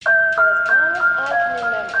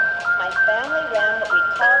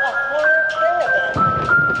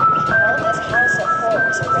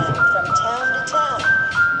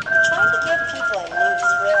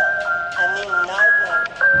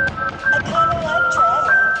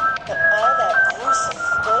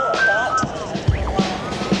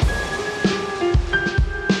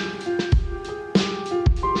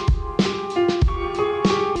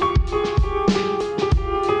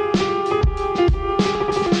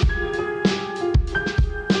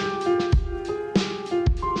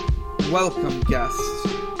welcome guests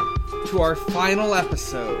to our final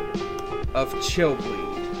episode of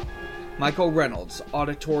Chillbleed, Michael Reynolds'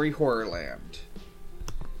 Auditory Horrorland.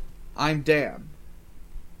 I'm Dan.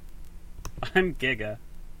 I'm Giga.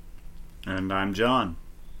 And I'm John.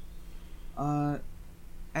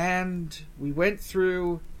 And we went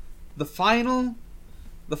through the final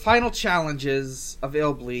challenges of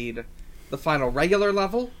Illbleed. The final regular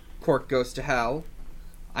level, Cork Goes to Hell.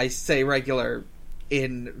 I say regular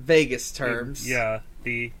in Vegas terms.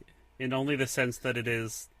 In only the sense that it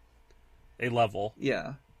is a level.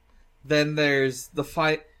 Yeah. Then there's the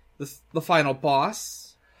final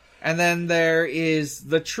boss, and then there is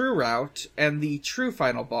the true route and the true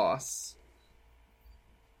final boss.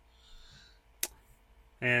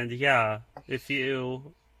 And yeah, if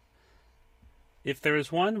there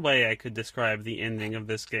was one way I could describe the ending of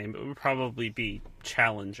this game, it would probably be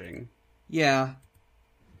challenging. Yeah.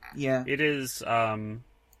 It is,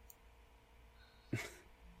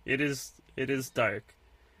 it is dark.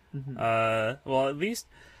 Mm-hmm. Well, at least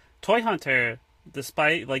Toy Hunter,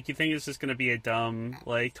 despite, you think it's just gonna be a dumb,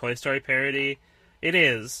 Toy Story parody, it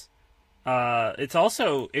is. It's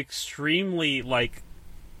also extremely,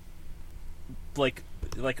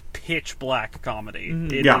 pitch black comedy.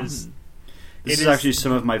 Mm-hmm. It Yeah. is... This is actually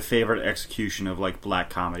some of my favorite execution of black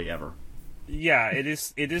comedy ever. Yeah, it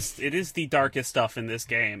is the darkest stuff in this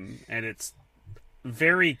game, and it's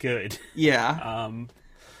very good. Yeah.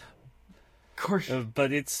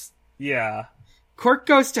 But it's Cork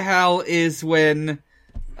Goes to Hell is when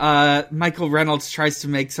Michael Reynolds tries to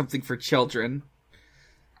make something for children.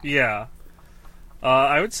 Yeah.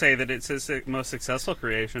 I would say that it's his most successful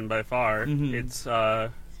creation by far. Mm-hmm. It's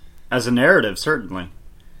as a narrative, certainly.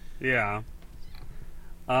 Yeah.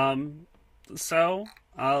 So,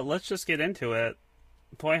 let's just get into it.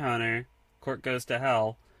 Toy Hunter, Cork Goes to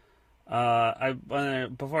Hell.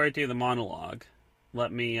 Before I do the monologue,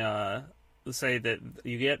 let me say that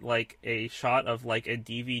you get a shot of a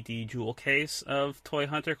DVD jewel case of Toy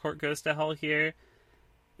Hunter, Cork Goes to Hell here,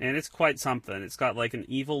 and it's quite something. It's got an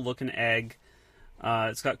evil looking egg.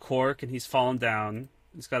 It's got Cork, and he's fallen down.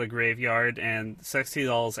 It's got a graveyard, and Sexy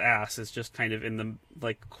Doll's ass is just kind of in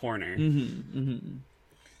the corner. Mm-hmm. Mm-hmm.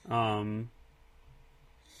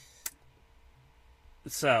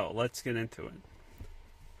 So, let's get into it.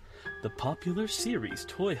 The popular series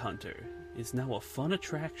Toy Hunter is now a fun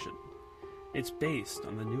attraction. It's based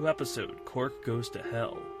on the new episode Cork Goes to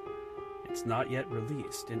Hell. It's not yet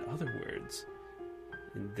released, in other words.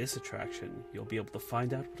 In this attraction, you'll be able to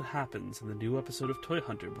find out what happens in the new episode of Toy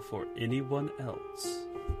Hunter before anyone else.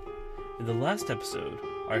 In the last episode,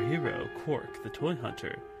 our hero, Cork the Toy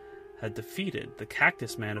Hunter, had defeated the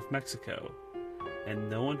Cactus Man of Mexico, and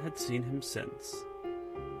no one had seen him since.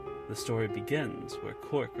 The story begins where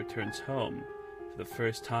Cork returns home for the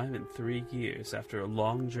first time in 3 years after a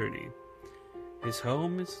long journey. His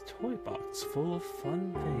home is a toy box full of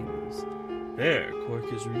fun things. There,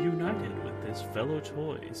 Cork is reunited with his fellow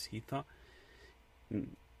toys. He thought he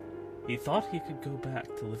could go back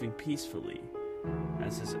to living peacefully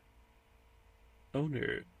as his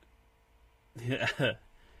owner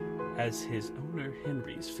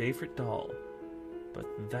Henry's favorite doll, but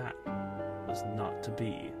that was not to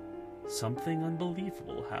be. Something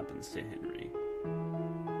unbelievable happens to Henry,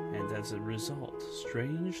 and as a result,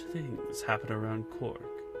 strange things happen around Cork.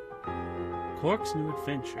 Cork's new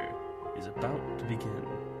adventure is about to begin.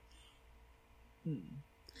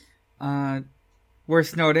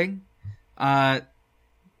 Worth noting,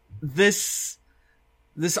 this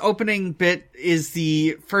opening bit is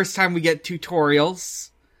the first time we get tutorials.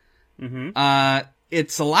 Mm-hmm.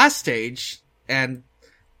 It's the last stage, and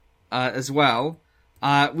as well,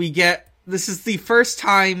 this is the first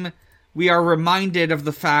time we are reminded of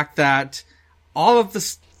the fact that all of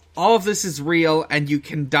this is real, and you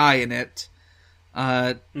can die in it.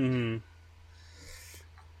 Mm-hmm.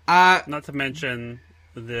 Not to mention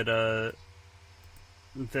that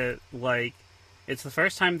it's the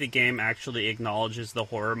first time the game actually acknowledges the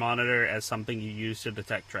horror monitor as something you use to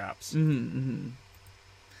detect traps. Mm-hmm.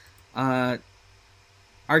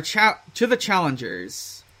 To the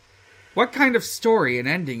challengers, what kind of story and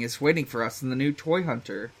ending is waiting for us in the new Toy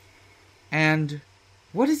Hunter? And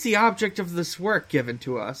what is the object of this work given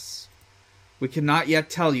to us? We cannot yet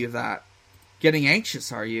tell you that. Getting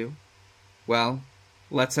anxious, are you? Well,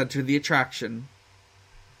 let's enter the attraction.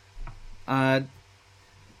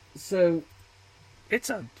 So... It's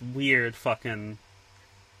a weird fucking...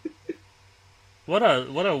 What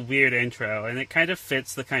a weird intro, and it kind of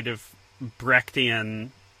fits the kind of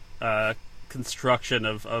Brechtian construction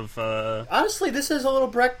of Honestly, this is a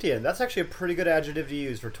little Brechtian. That's actually a pretty good adjective to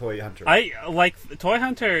use for Toy Hunter. I like Toy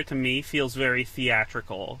Hunter. To me, feels very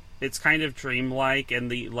theatrical. It's kind of dreamlike,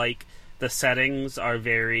 and the settings are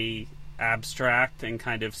very abstract and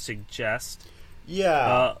kind of suggest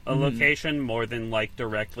a location more than like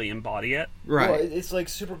directly embody it. Right. Well, it's like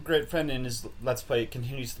Super Great Friend in his Let's Play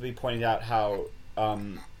continues to be pointing out how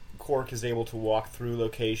Quark is able to walk through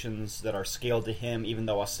locations that are scaled to him, even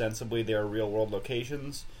though ostensibly they are real-world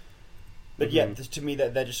locations. But yet, to me,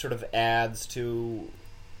 that just sort of adds to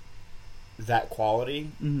that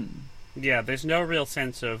quality. Mm-hmm. Yeah, there's no real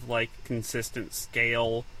sense of like consistent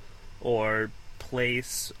scale or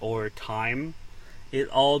place or time. It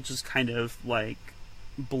all just kind of like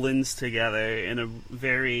blends together in a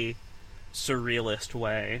very surrealist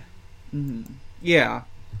way. Mm-hmm. Yeah.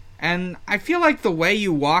 And I feel like the way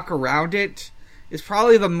you walk around it is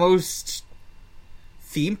probably the most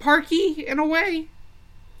theme parky in a way.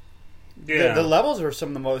 Yeah. The levels are some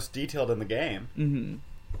of the most detailed in the game. Mm-hmm.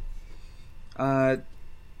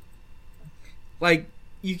 Like,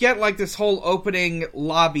 you get like this whole opening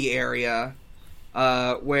lobby area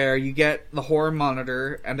where you get the horror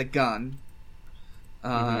monitor and a gun.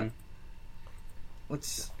 You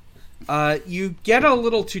get a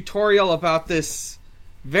little tutorial about this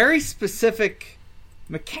very specific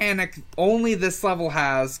mechanic only this level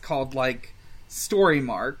has, called like story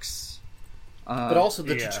marks. But also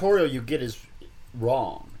the tutorial you get is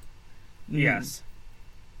wrong. Yes.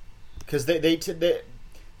 Because they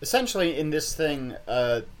essentially in this thing,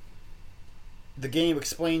 the game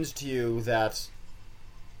explains to you that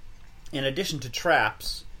in addition to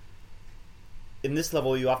traps, in this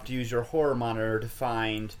level you have to use your horror monitor to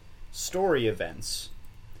find story events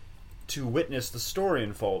to witness the story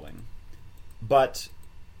unfolding. But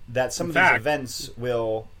that some of these events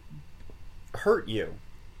will hurt you.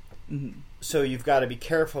 Mm-hmm. So you've got to be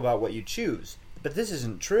careful about what you choose. But this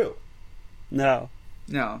isn't true. No.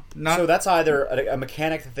 No. Not... So that's either a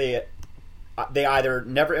mechanic that they either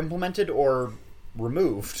never implemented or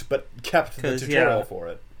removed, but kept the tutorial for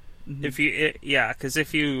it. Because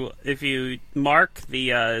if you mark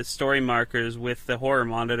the story markers with the horror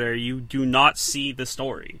monitor, you do not see the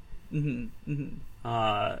story. Mm-hmm.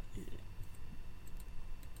 Mm-hmm.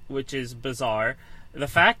 Which is bizarre. The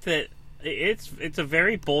fact that it's a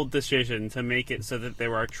very bold decision to make it so that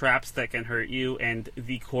there are traps that can hurt you and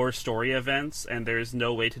the core story events, and there's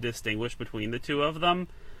no way to distinguish between the two of them.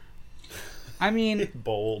 I mean,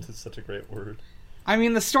 bold is such a great word. I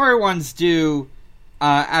mean, the story ones do,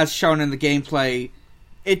 as shown in the gameplay,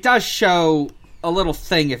 it does show a little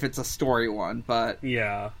thing if it's a story one, but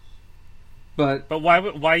yeah. But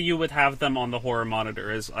why you would have them on the horror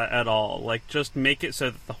monitor at all? Like, just make it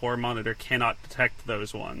so that the horror monitor cannot detect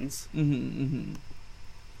those ones. Mm-hmm.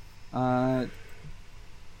 Mm-hmm.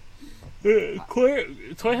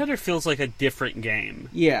 Toy Hunter feels like a different game.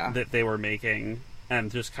 Yeah. That they were making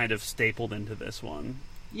and just kind of stapled into this one.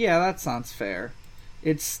 Yeah, that sounds fair.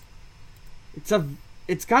 It's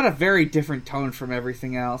got a very different tone from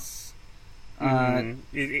everything else.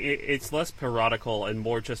 It's less parodical and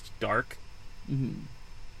more just dark. Mm-hmm.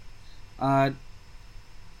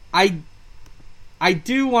 I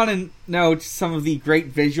do want to note some of the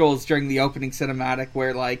great visuals during the opening cinematic,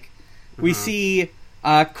 where like we see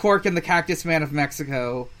Quark and the Cactus Man of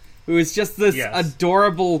Mexico, who is just this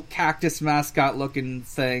adorable cactus mascot looking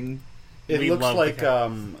thing. It looks like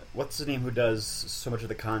what's the name who does so much of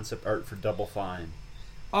the concept art for Double Fine?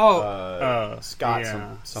 Scott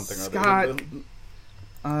something Scott, or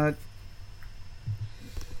other.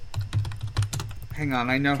 Hang on,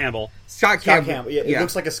 I know Campbell. Scott Campbell. Yeah, it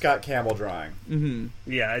looks like a Scott Campbell drawing. Mm-hmm.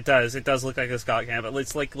 Yeah, it does. It does look like a Scott Campbell.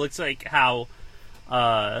 It's looks like how,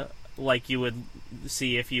 like you would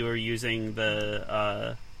see if you were using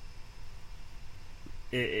the,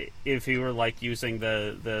 if you were like using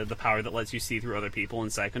the power that lets you see through other people in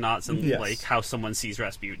Psychonauts, and like how someone sees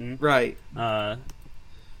Rasputin. Right.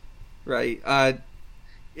 Right.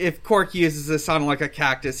 If Quark uses this on like a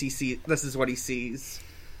cactus, this is what he sees.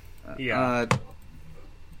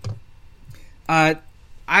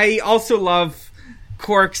 I also love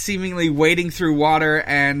Quark seemingly wading through water,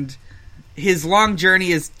 and his long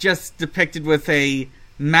journey is just depicted with a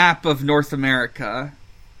map of North America.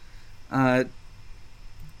 Yeah,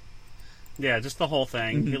 just the whole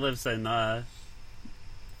thing. Mm-hmm.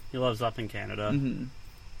 He lives up in Canada. Mm-hmm.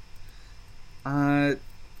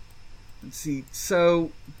 Let's see.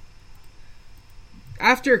 So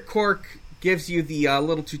after Quark gives you the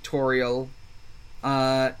little tutorial,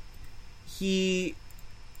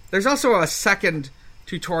 there's also a second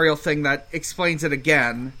tutorial thing that explains it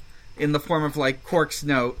again in the form of like Quark's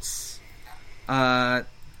notes. I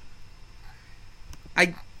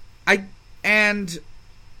and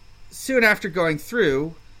soon after going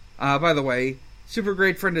through, by the way, Super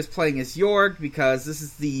Great Friend is playing as Jorg because this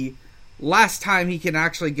is the last time he can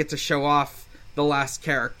actually get to show off the last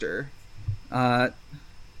character. Jorg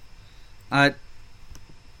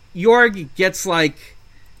gets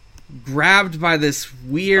grabbed by this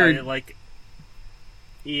weird,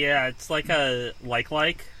 it's like a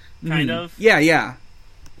kind of. Yeah.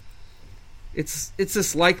 It's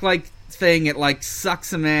this thing. It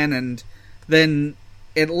sucks him in, and then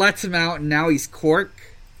it lets him out, and now he's Cork.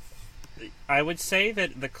 I would say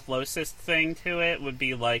that the closest thing to it would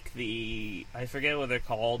be I forget what they're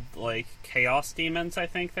called, Chaos Demons, I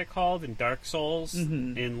think they're called, in Dark Souls,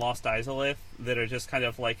 in Lost Izalith, that are just kind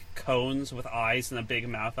of cones with eyes and a big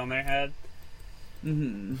mouth on their head.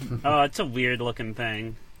 Mm-hmm. Oh, it's a weird looking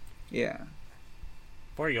thing. Yeah.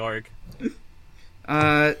 Poor Jorg.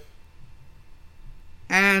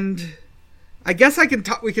 And I guess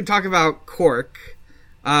we can talk about Cork.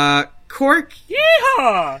 Cork...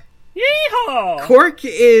 Yeehaw! Yeehaw! Cork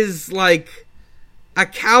is a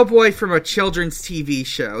cowboy from a children's TV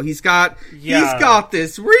show. He's got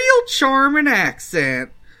this real charming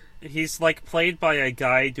accent. He's played by a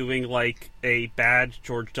guy doing a bad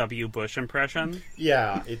George W. Bush impression.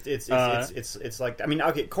 Yeah, it's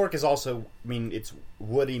okay. Cork is also, it's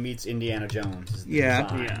Woody meets Indiana Jones. Is the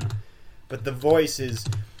design. Yeah. But the voice is...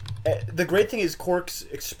 the great thing is Cork's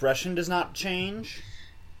expression does not change.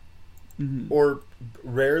 Mm-hmm. Or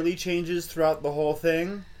rarely changes throughout the whole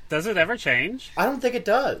thing. Does it ever change? I don't think it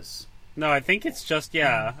does. No, I think it's just,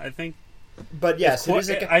 I think... But yes, it is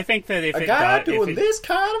I think that if a it guy got... doing this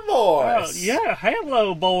kind of voice. Yeah,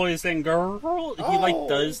 hello, boys and girls. Oh. He,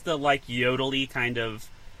 does the, yodely kind of...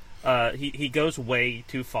 he goes way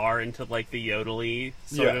too far into the yodely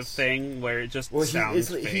sort of thing where it just sounds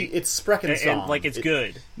fake. It's Sprechen song. And it's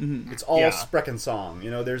good. Mm-hmm. It's all Sprechen song.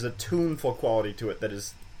 There's a tuneful quality to it that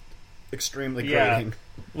is extremely grating.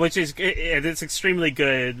 Which is, it's extremely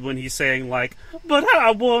good when he's saying but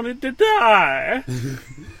I wanted to die.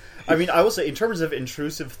 I will say, in terms of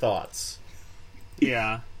intrusive thoughts,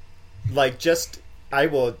 I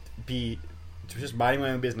will be just minding my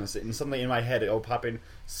own business, and suddenly in my head it'll pop in,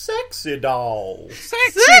 sexy doll.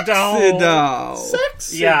 Sexy doll.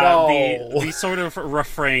 Sexy doll. The sort of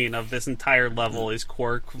refrain of this entire level is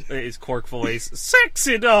Cork voice.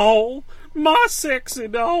 Sexy doll. My sexy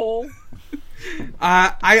doll.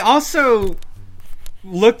 I also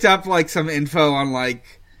looked up some info on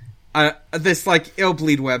this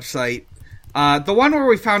Illbleed website. The one where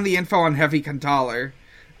we found the info on Heavy Contaller.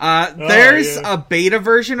 There's a beta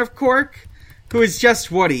version of Cork who is just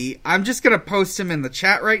Woody. I'm just gonna post him in the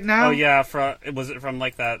chat right now. Oh yeah, was it from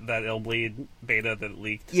that Illbleed beta that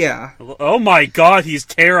leaked? Yeah. Oh my god, he's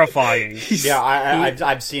terrifying.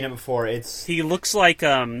 I've seen him before. He looks like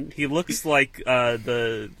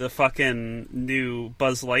the fucking new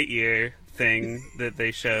Buzz Lightyear thing that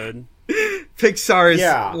they showed. Pixar's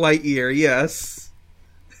Lightyear, yes.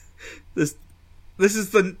 This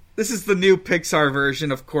is the new Pixar version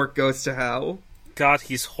of Cork Goes to Hell. God,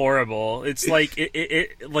 he's horrible. It's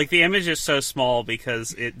it the image is so small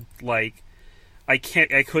because I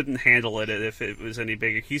couldn't handle it if it was any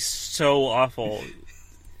bigger. He's so awful.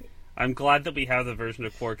 I'm glad that we have the version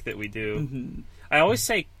of Quark that we do. Mm-hmm. I always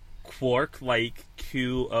say Quark Quork.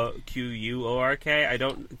 I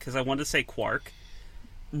don't, because I want to say Quark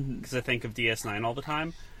because I think of DS9 all the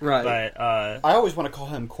time. Right. But I always want to call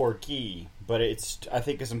him Corky, but I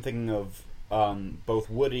think because I'm thinking of both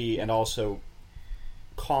Woody and also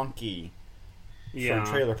Conky from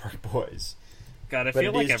Trailer Park Boys. God, I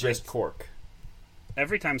feel like just Cork.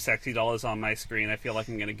 Every time Sexy Doll is on my screen, I feel like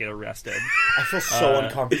I'm going to get arrested. I feel so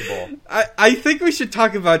uncomfortable. I think we should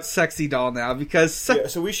talk about Sexy Doll now, because...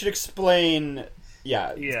 so we should explain...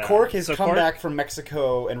 Yeah. Cork has come back from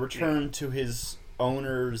Mexico and returned to his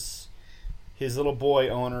owner's... His little boy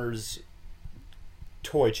owner's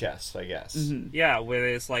toy chest, I guess. Mm-hmm. Yeah, where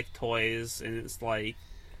there's, toys, and it's,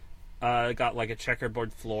 got, a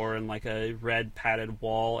checkerboard floor and, a red padded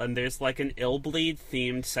wall, and there's, an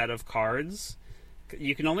Illbleed-themed set of cards.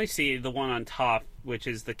 You can only see the one on top, which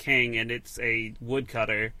is the king, and it's a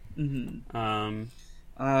woodcutter. Mm-hmm.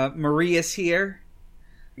 Maria's here.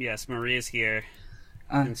 Yes, Maria's here.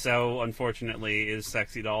 And so, unfortunately, is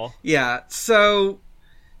Sexy Doll. Yeah, so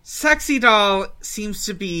Sexy Doll seems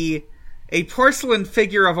to be a porcelain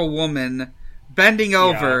figure of a woman bending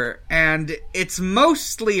over, and it's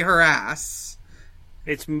mostly her ass.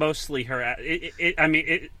 It's mostly her ass.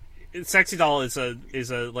 Sexy Doll is a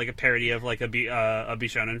parody of a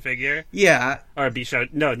Bishonen figure. Yeah. Or a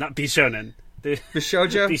Bishonen. No, not Bishonen. The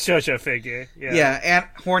Bishoja? Bishoja figure. Yeah. Yeah, and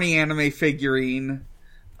horny anime figurine.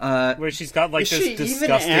 Where she's got like Is this she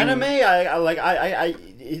disgusting even anime?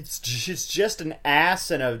 It's just an ass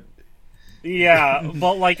and a. Yeah,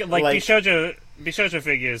 but like Like- Bishoja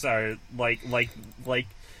figures are like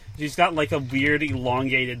she's got like a weird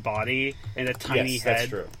elongated body and a tiny Yes, head. that's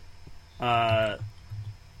true.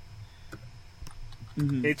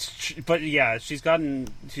 But yeah, she's got an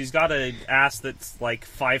ass that's like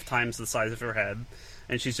 5 times the size of her head,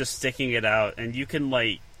 and she's just sticking it out, and you can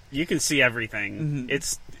see everything. Mm-hmm.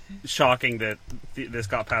 It's shocking that this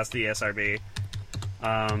got past the ESRB.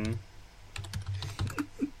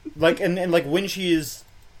 Like and like when she is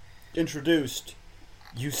introduced,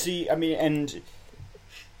 you see. I mean, and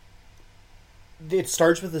it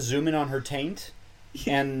starts with a zoom in on her taint,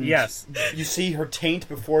 and Yes. you see her taint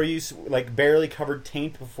before you like barely covered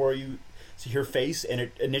taint before you see her face, and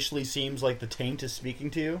it initially seems like the taint is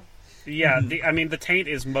speaking to you. Yeah, the taint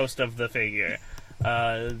is most of the figure.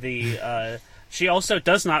 She also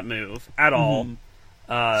does not move at all.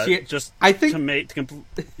 Just I think- to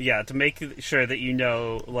make sure that you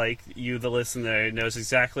know, like you, the listener, knows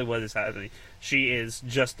exactly what is happening. She is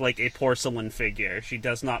just like a porcelain figure. She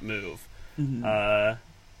does not move. 0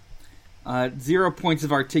 points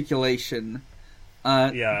of articulation.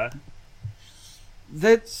 Yeah,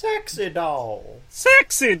 That Sexy doll.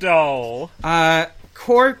 sexy doll.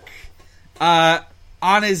 Cork,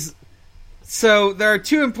 on his. So there are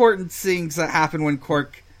 2 important things that happen when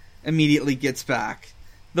Cork immediately gets back.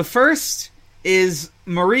 The first is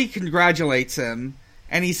Marie congratulates him,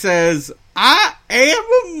 and he says, "I am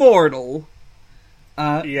immortal."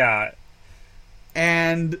 Yeah.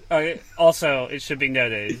 And Also, it should be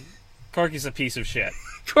noted, Corky's a piece of shit.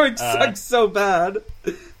 Cork sucks so bad.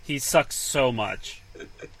 He sucks so much.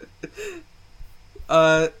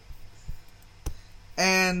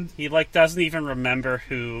 And He like doesn't even remember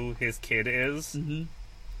who his kid is. Mhm.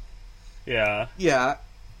 Yeah. yeah,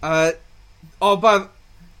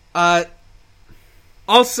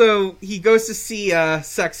 also he goes to see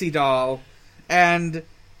Sexy Doll, and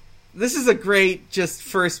this is a great just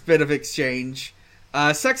first bit of exchange.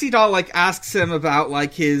 Sexy Doll like asks him about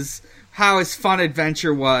like how his fun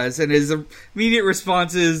adventure was, and his immediate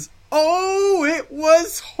response is, "Oh, it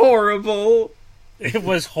was horrible." It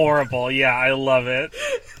was horrible. Yeah, I love it.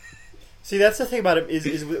 See, that's the thing about it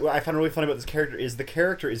is what I find really funny about this character is the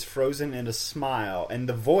character is frozen in a smile, and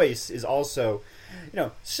the voice is also,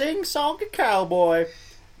 sing song a cowboy,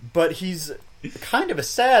 but he's kind of a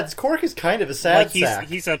sad. Cork is kind of a sad sack.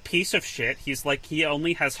 He's a piece of shit. He's like he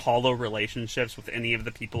only has hollow relationships with any of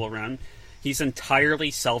the people around. He's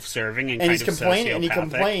entirely self-serving and kind he's of complaining, sociopathic. and he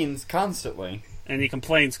complains constantly. And he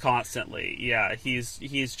complains constantly. Yeah, he's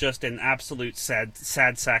just an absolute sad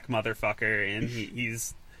sack motherfucker, and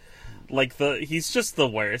he's like he's just the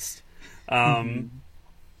worst. And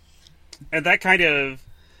that kind of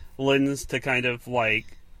lends to kind of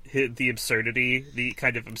like the absurdity, the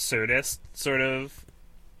kind of absurdist sort of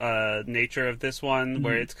nature of this one,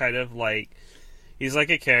 where it's kind of like he's like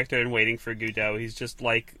a character in Waiting for Godot. He's just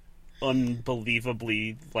like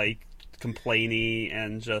unbelievably like complainy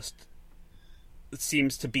and just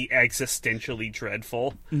seems to be existentially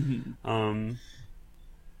dreadful.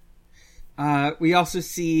 We also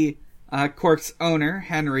see Cork's owner,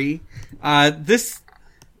 Henry. This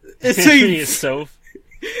is Henry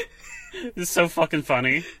is so fucking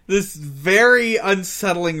funny. this very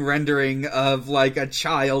unsettling rendering of like a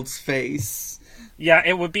child's face. Yeah,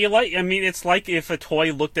 it would be like, I mean, it's like if a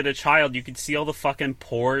toy looked at a child, you could see all the fucking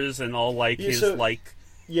pores and all like Yeah, his so- like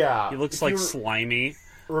Yeah, he looks if like you slimy.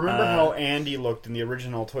 remember how Andy looked in the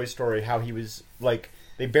original Toy Story? How he was like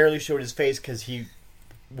they barely showed his face because he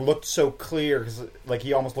looked so clear, because like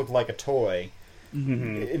he almost looked like a toy.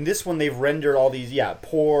 In this one, they've rendered all these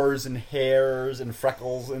pores and hairs and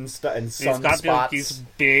freckles and stuff and He's got sunspots, these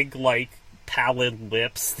big like pallid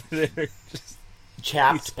lips that are just.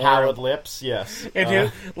 chapped He's horrible. pallid lips. Yes,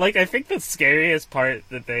 And like I think the scariest part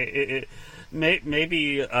that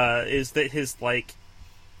maybe is that his like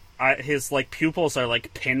pupils are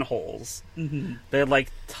like pinholes. They're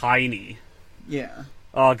like tiny. Yeah.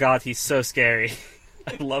 Oh god, he's so scary.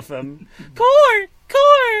 I love him. Cork,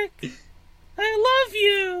 I love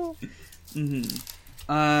you.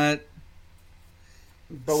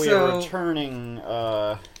 but we so- have a returning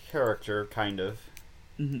character, kind of.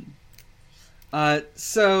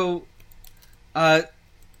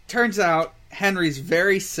 Turns out Henry's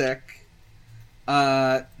very sick.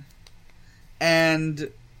 And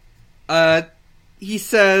he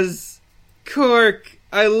says, "Cork,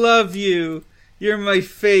 I love you. You're my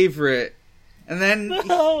favorite." And then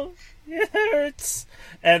Oh, it hurts.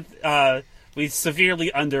 And we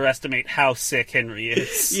severely underestimate how sick Henry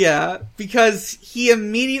is. Yeah, because he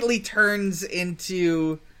immediately turns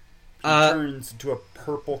into turns into a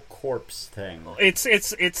purple corpse thing. It's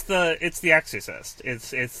the Exorcist.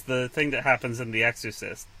 It's the thing that happens in the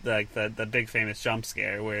Exorcist, like the big famous jump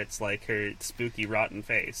scare where it's like her spooky rotten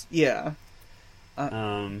face. Yeah.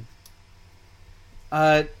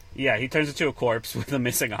 Yeah, he turns into a corpse with a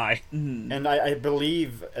missing eye. And I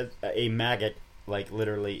believe a maggot, like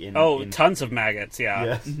literally in... Tons of maggots,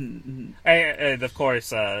 yeah. Yes. And of course,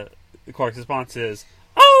 the corpse response is,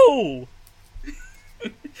 "Oh!"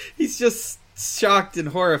 He's just shocked and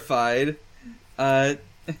horrified.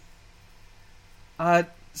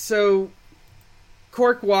 So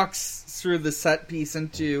Cork walks through the set piece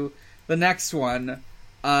into the next one,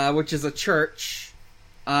 which is a church,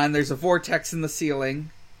 and there's a vortex in the ceiling.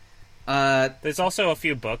 There's also a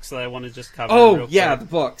few books that I want to just cover. Oh, real yeah, quick. the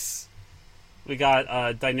books. We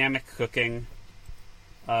got dynamic cooking,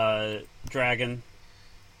 dragon,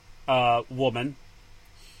 woman.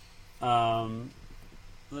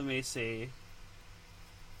 Let me see.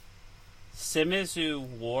 Shimizu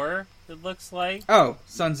War, it looks like. Oh,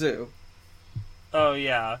 Sun Tzu. Oh,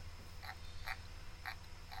 yeah.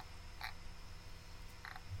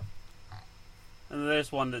 And there's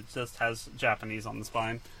one that just has Japanese on the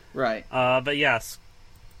spine. Right. But yes.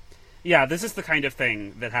 Yeah, this is the kind of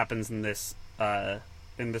thing that happens in this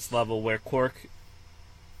level where Cork,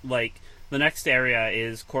 like, the next area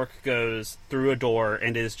is Cork goes through a door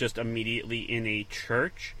and is just immediately in a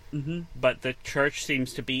church. Mm-hmm. But the church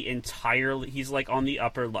seems to be entirely... He's, like, on the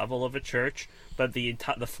upper level of a church, but the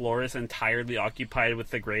floor is entirely occupied with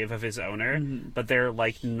the grave of his owner. Mm-hmm. But they're,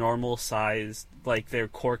 like, normal-sized, like, they're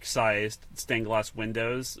cork-sized stained glass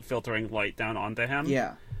windows filtering light down onto him.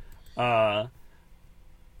 Yeah.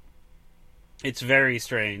 It's very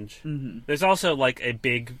strange. Mm-hmm. There's also, like, a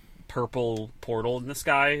big purple portal in the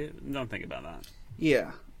sky. Don't think about that.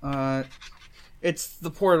 Yeah. It's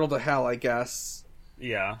the portal to hell, I guess.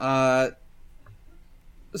 Yeah.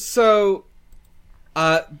 So,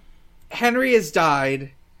 Henry has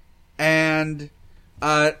died, and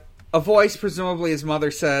a voice, presumably his mother,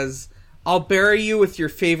 says, "I'll bury you with your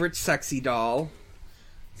favorite sexy doll."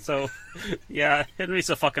 So, yeah, Henry's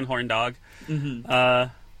a fucking horn dog. Mm-hmm.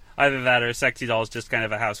 Either that or sexy doll is just kind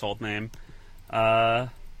of a household name. Yeah.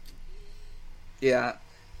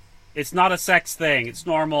 It's not a sex thing. It's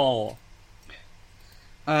normal.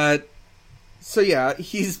 So yeah,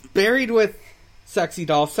 he's buried with Sexy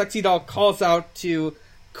Doll. Sexy Doll calls out to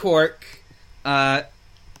Cork,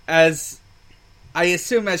 as I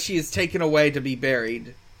assume as she is taken away to be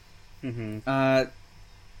buried. Mm-hmm. And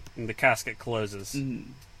the casket closes.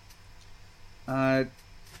 Mm-hmm.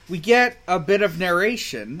 We get a bit of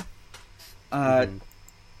narration.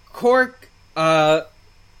 Cork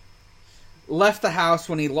left the house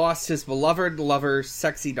when he lost his beloved lover,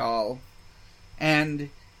 Sexy Doll, and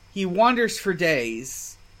he wanders for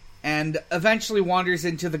days, and eventually wanders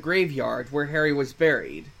into the graveyard where Harry was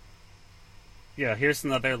buried. Yeah, here's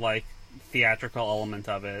another, like, theatrical element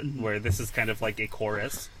of it, where this is kind of like a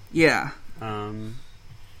chorus. Yeah.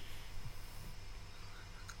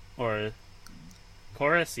 Or...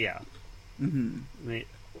 Chorus? Yeah. Mm-hmm.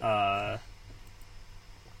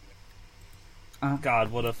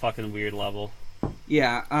 God, what a fucking weird level.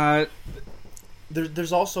 Yeah,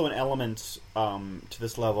 There's also an element to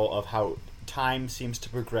this level of how time seems to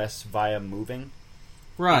progress via moving.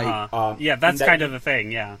 right. Yeah, that's that kind of the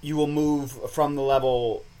thing, yeah. You will move from the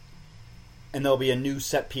level, and there'll be a new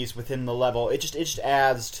set piece within the level. It just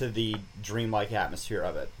adds to the dreamlike atmosphere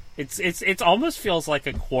of it. It almost feels like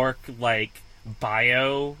a Quark, like,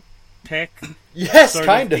 biopic Yes, sort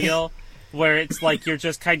kind of of. deal, where it's like you're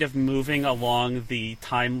just kind of moving along the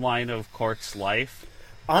timeline of Quark's life.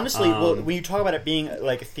 Honestly, well, when you talk about it being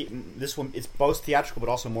like this one, it's both theatrical but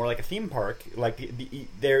also more like a theme park. Like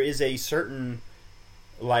there is a certain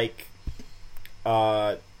like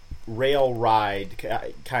rail ride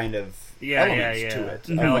kind of elements to it.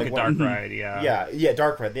 Kind Of, of like a dark when- ride, yeah. Yeah,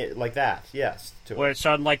 dark ride like that. Yes, to Where it. it's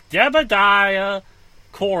on like Jebediah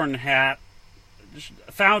Corn Hat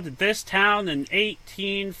founded this town in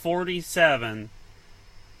 1847.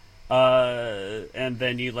 And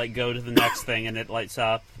then you like go to the next thing and it lights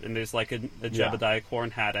up and there's like a Jebediah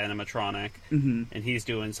Corn Hat animatronic and he's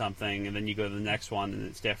doing something, and then you go to the next one and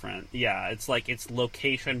it's different. Yeah, it's like it's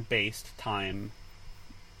location based time.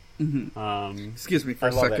 Excuse me for I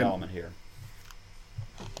a love second. that element here.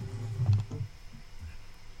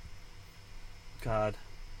 God,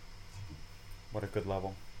 What a good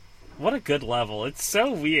level. what a good level. It's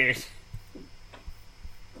so weird.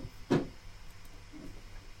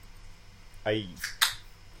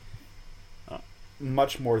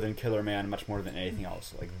 much more than Killer Man, much more than anything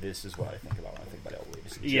else. Like, this is what I think about when I think about Elwood.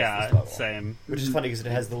 It's just this Yeah, level. same. Which is funny because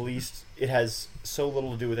it has so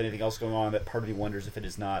little to do with anything else going on that part of me wonders if it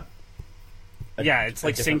is not. It's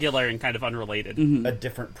like singular and kind of unrelated. A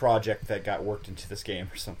different project that got worked into this game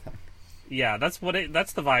or something. Yeah, that's the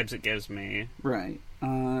vibes it gives me. Right.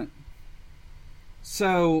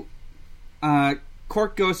 So,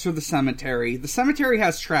 Cork goes through the cemetery. The cemetery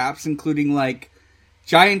has traps, including, like,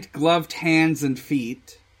 giant gloved hands and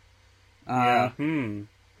feet. Some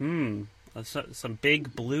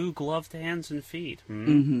big blue gloved hands and feet.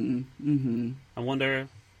 I wonder...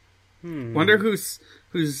 Wonder whose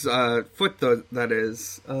foot that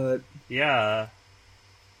is. Yeah.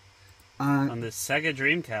 On this Sega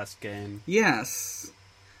Dreamcast game. Yes.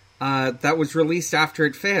 That was released after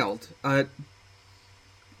it failed.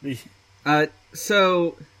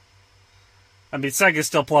 So... I mean, Sega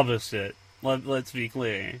still published it. Let's be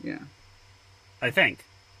clear. Yeah. I think.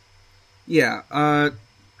 Yeah,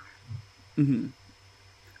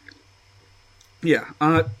 Yeah,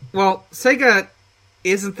 well, Sega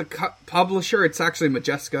isn't the publisher, it's actually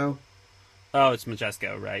Majesco. Oh, it's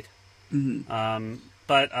Majesco, right.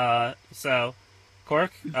 So,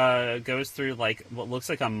 Cork goes through, like, what looks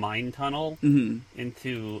like a mine tunnel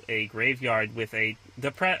into a graveyard with a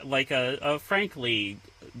frankly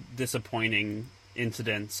disappointing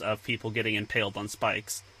incidents of people getting impaled on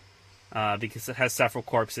spikes. Because it has several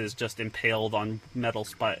corpses just impaled on the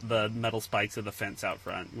metal spikes of the fence out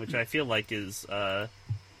front, which I feel like is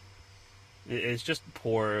just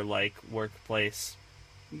poor, like, workplace.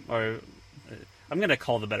 Or I'm gonna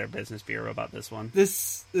call the Better Business Bureau about this one.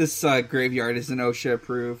 This graveyard isn't OSHA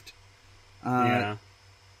approved. Yeah.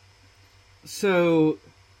 So,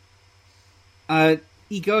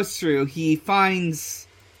 he goes through. He finds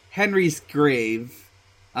Henry's grave.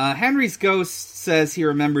 Henry's ghost says he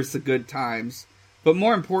remembers the good times, but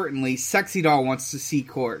more importantly, Sexy Doll wants to see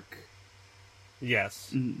Cork.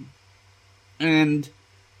 Yes. And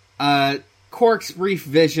Cork's brief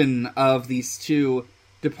vision of these two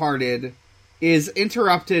departed is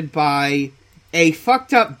interrupted by a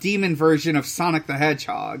fucked up demon version of Sonic the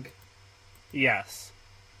Hedgehog. Yes.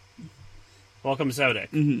 Welcome, Zodic.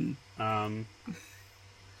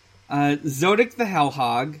 Zodic the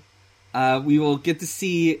Hellhog. We will get to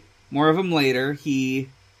see more of him later. He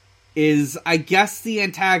is, I guess, the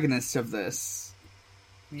antagonist of this.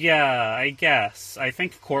 Yeah, I guess. I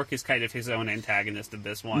think Cork is kind of his own antagonist of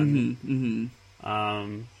this one.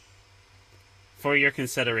 For your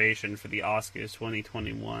consideration for the Oscars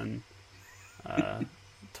 2021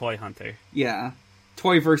 Toy Hunter. Yeah.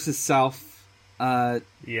 Toy versus Self.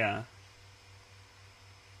 Yeah.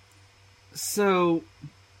 So...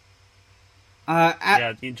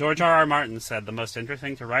 George R.R. Martin said the most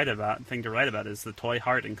interesting thing to write about is the toy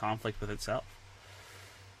heart in conflict with itself.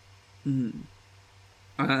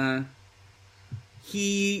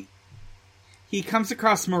 He comes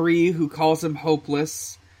across Marie, who calls him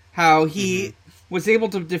hopeless. How he was able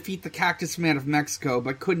to defeat the Cactus Man of Mexico,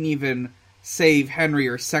 but couldn't even save Henry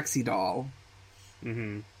or Sexy Doll.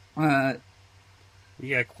 Yeah,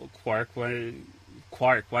 Quark. Why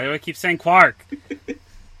do I keep saying Quark?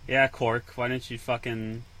 Yeah, Cork, why don't you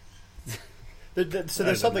fucking... So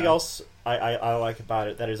there's something else I like about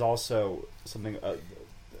it that is also something,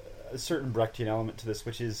 a certain Brechtian element to this,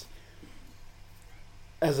 which is,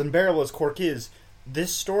 as unbearable as Cork is,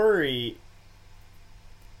 this story,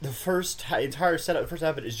 the entire setup, the first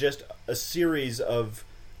half of it is just a series of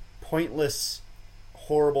pointless,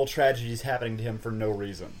 horrible tragedies happening to him for no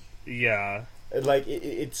reason. Yeah. Like,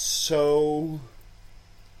 it's so...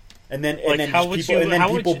 And then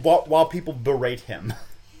while people berate him.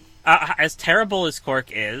 As terrible as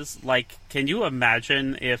Cork is, like, can you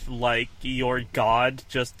imagine if, like, your god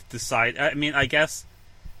just decide? I mean, I guess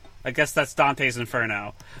that's Dante's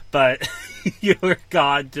Inferno, but your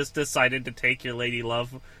god just decided to take your lady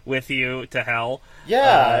love with you to hell.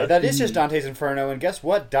 Yeah, that is just Dante's Inferno, and guess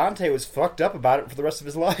what? Dante was fucked up about it for the rest of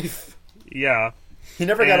his life. Yeah, he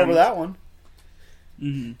never got over that one.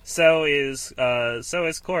 So is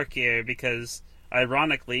Cork here, because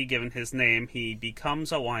ironically, given his name, he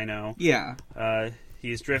becomes a wino. Yeah.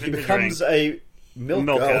 He's driven he to becomes drink. A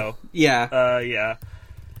Milko. Yeah. Yeah.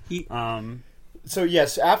 So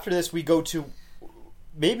yes, after this we go to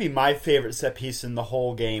maybe my favorite set piece in the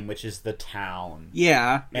whole game, which is the town.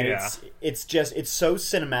 Yeah. And it's so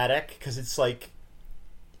cinematic because it's like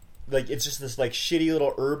it's just this like shitty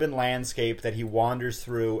little urban landscape that he wanders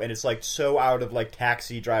through, and it's like so out of like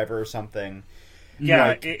Taxi Driver or something. Yeah,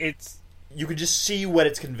 like, it's you can just see what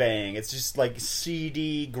it's conveying. It's just like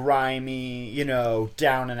seedy, grimy,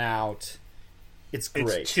 down and out. It's great.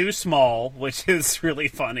 It's too small, which is really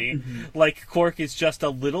funny. Mm-hmm. Like, Cork is just a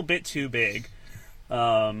little bit too big.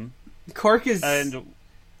 Cork is...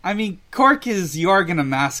 I mean, Cork is Yorg in a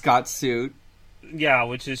mascot suit. Yeah,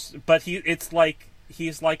 which is... But he's like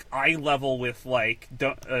eye level with, like,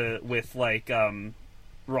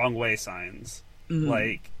 wrong way signs. Mm-hmm.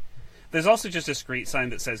 Like, there's also just a street sign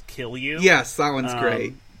that says "kill you." Yes, that one's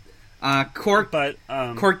great. Cork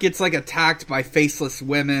gets, like, attacked by faceless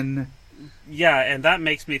women. Yeah, and that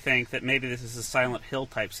makes me think that maybe this is a Silent Hill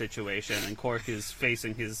type situation, and Cork is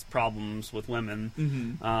facing his problems with women,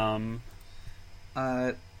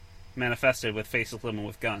 manifested with faceless women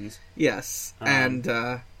with guns. Yes, and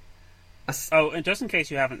just in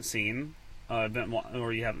case you haven't seen, or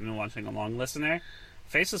you haven't been watching along, listener,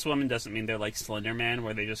 faceless woman doesn't mean they're like Slender Man,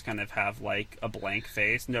 where they just kind of have like a blank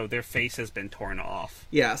face. No, their face has been torn off.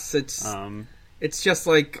 Yes, it's just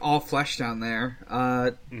like all flesh down there.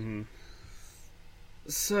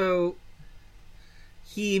 So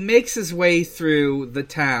he makes his way through the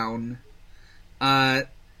town,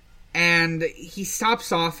 and he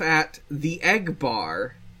stops off at the Egg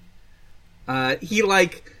Bar. He,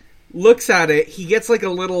 like, looks at it, he gets, like, a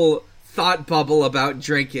little thought bubble about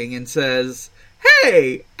drinking and says,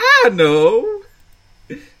 "Hey, I know!"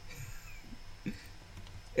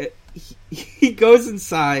 He goes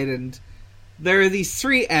inside, and there are these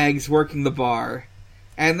 3 eggs working the bar,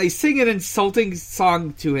 and they sing an insulting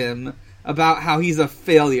song to him about how he's a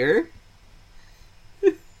failure.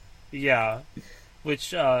 Yeah,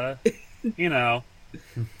 which you know,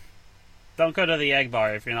 don't go to the Egg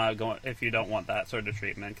Bar if you don't want that sort of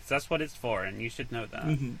treatment, because that's what it's for, and you should know that.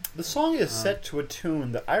 Mm-hmm. The song is set to a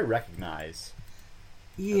tune that I recognize.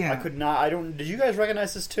 Yeah, I could not. I don't. Did you guys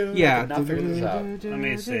recognize this tune? Yeah, I could not figure this out. Let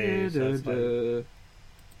me see. So it's like...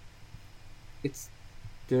 It's.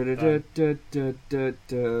 Oh,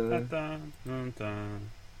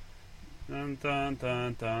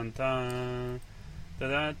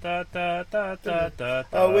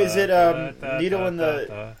 is it Needle in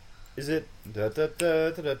the? Is it? Is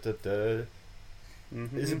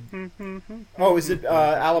it? Oh, is it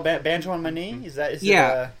Alabama Banjo on My Knee? Is that?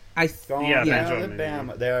 Yeah, Banjo on My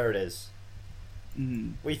Alabama. There it is.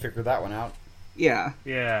 Mm-hmm. We figured that one out. Yeah.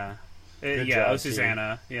 Yeah. Good job,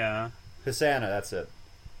 Susanna. Yeah. Hosanna, that's it.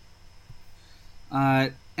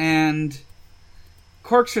 And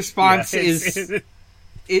Cork's response is...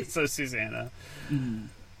 It's so Susanna.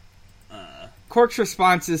 Cork's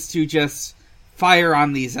response is to just fire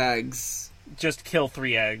on these eggs. Just kill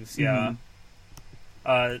 3 eggs, yeah.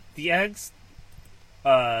 The eggs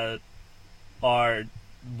are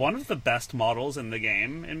one of the best models in the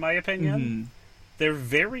game, in my opinion. Mm-hmm. They're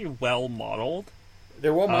very well modeled.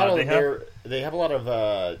 They're well modeled. They have a lot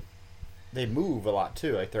of... they move a lot,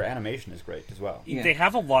 too. Like, their animation is great, as well. Yeah. They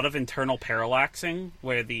have a lot of internal parallaxing,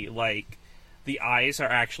 where the eyes are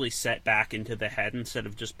actually set back into the head instead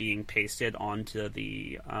of just being pasted onto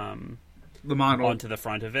the model, onto the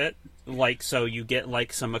front of it. Like, so you get,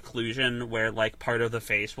 like, some occlusion where, like, part of the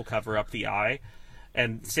face will cover up the eye.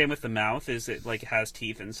 And same with the mouth, is it, like, has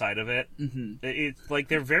teeth inside of it. Mm-hmm. It's, like,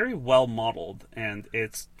 they're very well modeled, and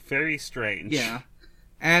it's very strange. Yeah.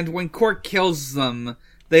 And when Cork kills them,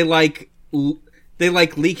 they leak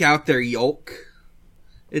out their yolk.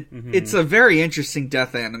 It's a very interesting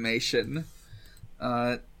death animation.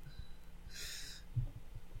 But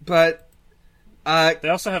they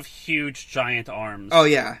also have huge giant arms. Oh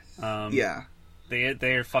yeah. Yeah.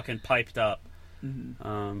 They're fucking piped up.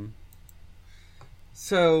 Mm-hmm.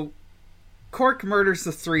 So Cork murders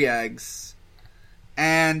the 3 eggs,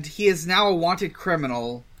 and he is now a wanted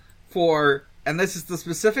criminal for, and this is the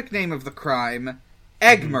specific name of the crime,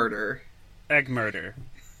 egg murder. Egg murder.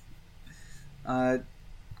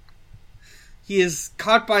 He is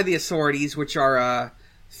caught by the authorities, which are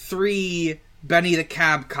 3 Benny the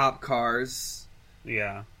Cab cop cars.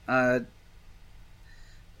 Yeah.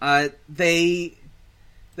 They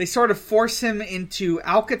sort of force him into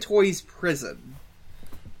Alcatoy's prison.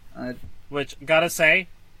 Which, gotta say,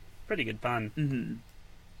 pretty good pun.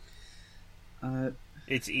 Mm-hmm.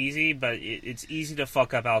 It's easy, but it's easy to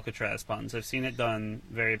fuck up Alcatraz puns. I've seen it done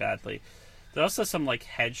very badly. There's also some, like,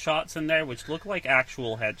 headshots in there, which look like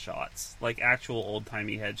actual headshots. Like, actual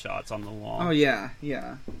old-timey headshots on the wall. Oh, yeah,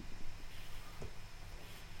 yeah.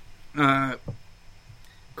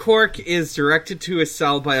 Cork is directed to his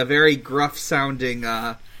cell by a very gruff-sounding,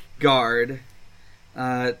 guard.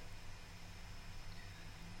 There's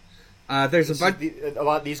a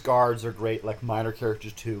lot of these guards are great, like, minor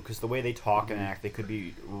characters, too, because the way they talk and act, they could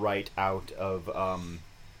be right out of,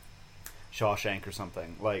 Shawshank or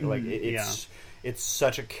something. It's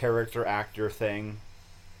such a character actor thing.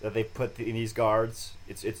 that they put in these guards.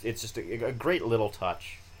 It's just a great little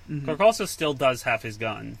touch. Cork also still does have his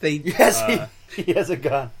gun. Yes, he has a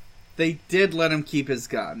gun. They did let him keep his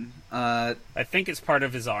gun. I think it's part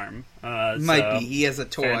of his arm. Might be. He has a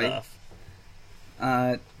fair toy.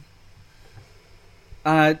 enough.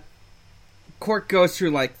 Cork goes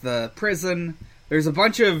through like the prison. There's a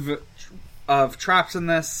bunch of traps in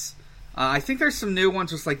this. I think there's some new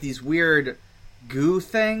ones with like these weird goo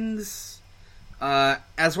things,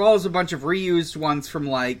 as well as a bunch of reused ones from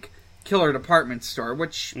like Killer Department Store,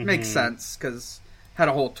 which makes sense because had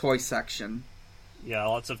a whole toy section. Yeah,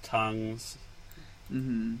 lots of tongues.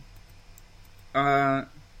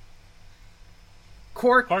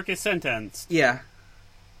 Cork is sentenced. Yeah.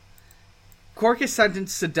 Cork is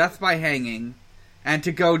sentenced to death by hanging and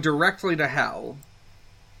to go directly to hell.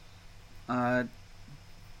 Let's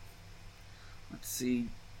see.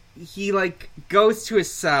 He, like, goes to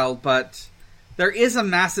his cell, but there is a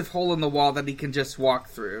massive hole in the wall that he can just walk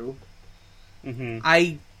through.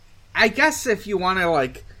 I guess if you want to,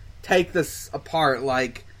 like, take this apart,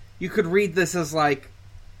 like, you could read this as, like,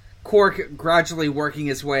 Cork gradually working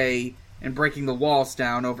his way and breaking the walls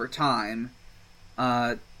down over time.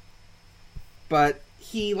 But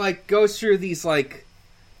he, like, goes through this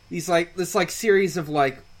series of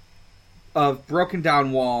broken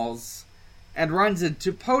down walls and runs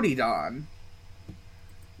into Podidon.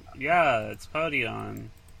 Yeah, it's Podidon.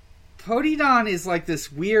 Podidon is like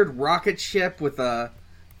this weird rocket ship with a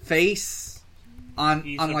face on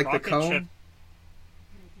like the cone. Ship.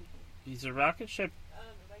 He's a rocket ship.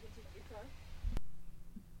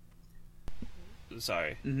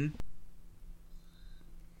 Sorry.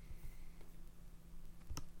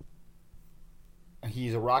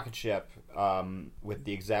 He's a rocket ship with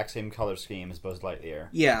the exact same color scheme as Buzz Lightyear.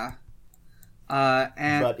 Yeah. But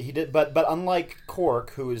unlike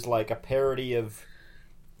Cork, who is like a parody of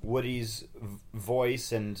Woody's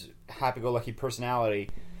voice and happy-go-lucky personality,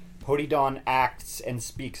 Podidon acts and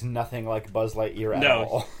speaks nothing like Buzz Lightyear at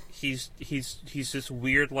all. He's this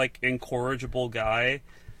weird, like, incorrigible guy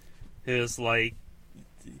who's like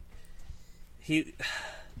he's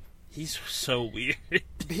so weird.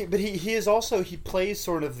 But he is also, he plays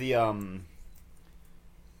sort of the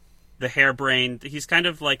harebrained. He's kind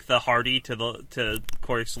of like the Hardy to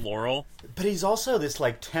Cork's Laurel. But he's also this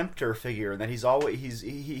like tempter figure, and that he's always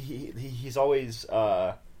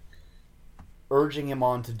urging him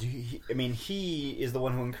on to do. He is the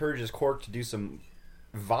one who encourages Cork to do some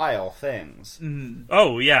vile things.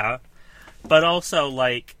 Oh yeah, but also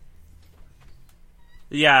like.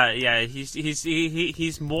 Yeah,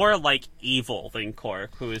 he's more like evil than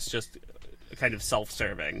Cork, who is just kind of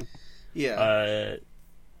self-serving. Yeah.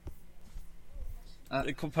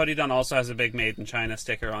 Podidon also has a big Made in China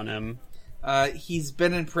sticker on him. He's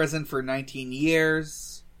been in prison for 19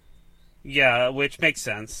 years. Yeah, which makes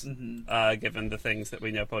sense, given the things that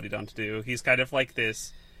we know Podidon to do. He's kind of like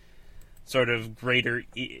this sort of greater...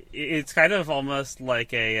 It's kind of almost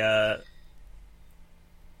like a...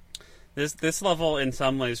 This level in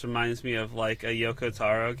some ways reminds me of like a Yoko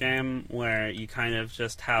Taro game where you kind of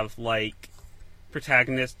just have like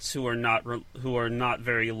protagonists who are not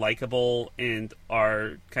very likable and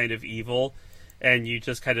are kind of evil, and you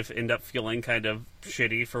just kind of end up feeling kind of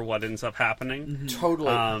shitty for what ends up happening.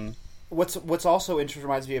 Totally. What's also interesting,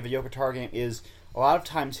 reminds me of a Yoko Taro game, is a lot of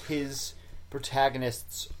times his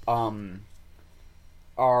protagonists are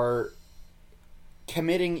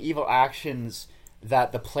committing evil actions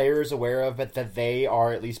that the player is aware of, but that they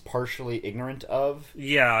are at least partially ignorant of.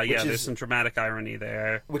 Yeah, there's some dramatic irony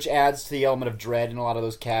there. Which adds to the element of dread in a lot of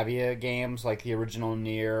those Cavia games, like the original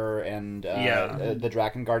Nier and the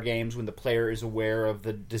Drakengard games, when the player is aware of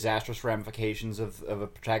the disastrous ramifications of a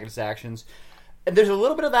protagonist's actions. And there's a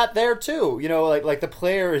little bit of that there, too. You know, like the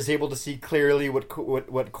player is able to see clearly what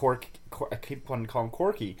Cork... I keep wanting to call him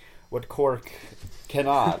Corky. What Cork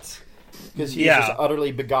cannot... Because he's just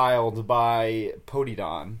utterly beguiled by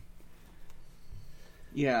Podidon.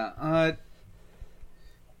 Yeah.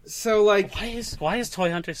 So, like... Why is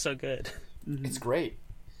Toy Hunter so good? It's great.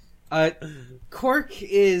 Cork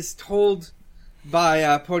is told by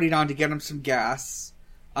Podidon to get him some gas.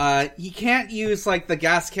 He can't use, like, the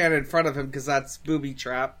gas can in front of him because that's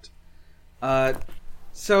booby-trapped.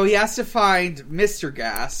 So he has to find Mr.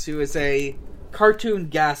 Gas, who is a cartoon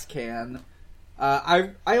gas can. I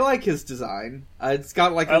like his design. It's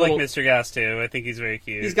got like like Mr. Gas too. I think he's very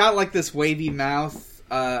cute. He's got like this wavy mouth.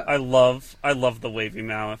 I love the wavy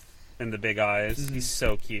mouth and the big eyes. He's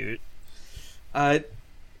so cute.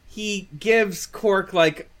 He gives Cork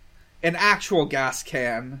like an actual gas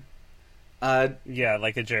can.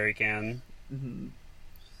 Like a jerry can.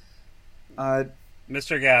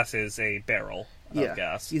 Mr. Gas is a barrel of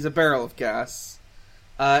gas. He's a barrel of gas.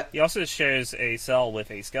 He also shares a cell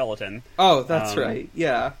with a skeleton. Oh, that's right.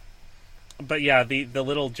 Yeah. But yeah, the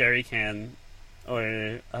little jerry can,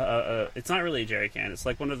 or it's not really a jerry can. It's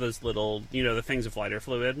like one of those little, the things of lighter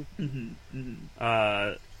fluid. Mm-hmm.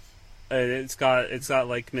 Mm-hmm. It's got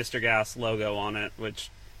like Mr. Gas logo on it, which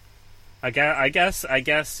I guess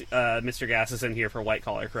Mr. Gas is in here for white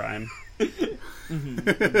collar crime.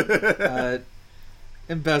 Mm-hmm.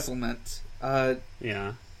 Embezzlement.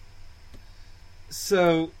 Yeah.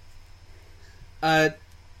 So,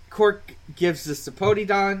 Quark gives this to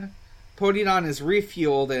Podidon. Podidon is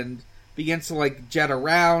refueled and begins to, jet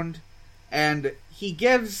around. And he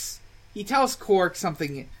tells Quark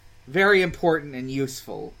something very important and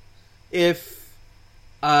useful. If,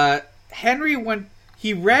 Henry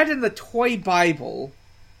he read in the Toy Bible...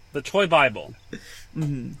 The Toy Bible.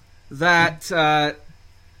 That,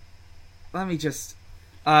 let me just...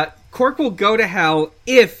 Quark will go to hell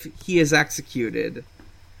if he is executed.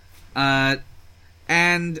 And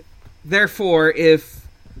therefore, if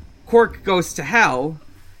Quark goes to hell,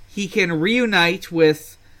 he can reunite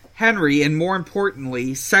with Henry and, more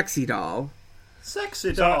importantly, Sexy Doll.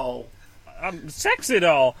 Sexy Doll! Sexy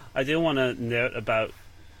Doll! I do want to note about,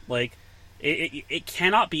 it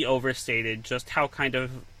cannot be overstated just how kind of...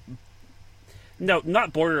 No,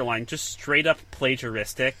 not borderline, just straight up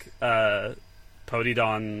plagiaristic,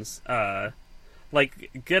 Podidon's,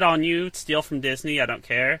 good on you, steal from Disney, I don't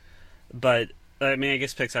care, but, I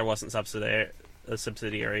guess Pixar wasn't a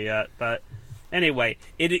subsidiary yet, but, anyway,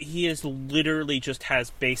 he is literally just has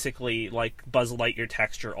basically, Buzz Lightyear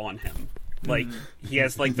texture on him. He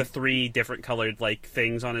has, the 3 different colored,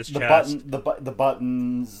 things on his chest. The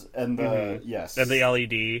buttons, and the, yes. And the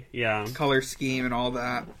LED, yeah. Color scheme and all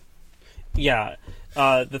that. Yeah.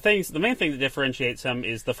 The main thing that differentiates him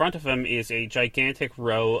is the front of him is a gigantic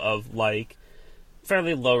row of,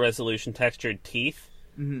 fairly low-resolution textured teeth.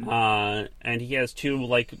 Mm-hmm. And he has 2,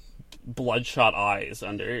 bloodshot eyes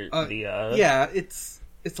under the... Yeah, it's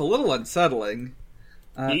a little unsettling.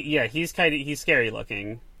 He's scary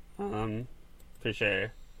looking. For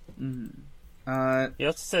sure. Mm-hmm. He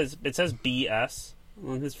also says BS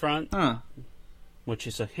on his front. Huh. Which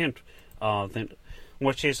is a hint, that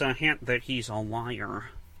he's a liar.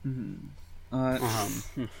 Mm-hmm.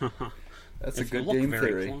 That's a good game theory. If you look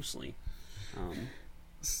very closely.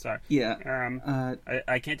 Sorry. Yeah.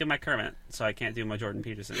 I can't do my Kermit, so I can't do my Jordan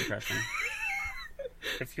Peterson impression.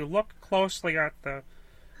 If you look closely at the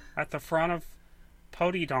front of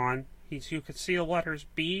Podidon, you could see the letters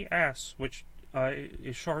BS, which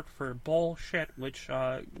is short for bullshit, which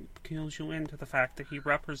clues you into the fact that he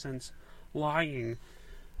represents lying.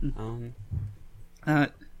 It's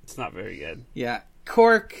not very good. Yeah.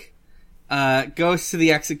 Quark goes to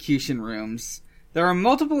the execution rooms. There are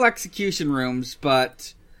multiple execution rooms,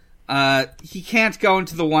 but he can't go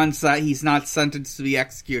into the ones that he's not sentenced to be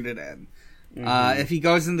executed in. Mm-hmm. If he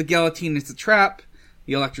goes in the guillotine, it's a trap.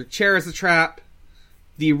 The electric chair is a trap.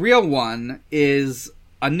 The real one is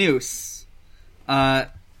a noose. The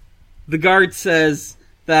guard says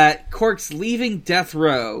that Quark's leaving death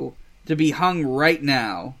row to be hung right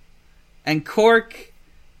now. And Quark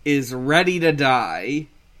is ready to die.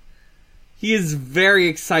 He is very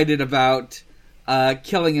excited about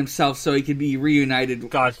killing himself so he can be reunited.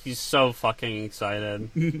 God, he's so fucking excited.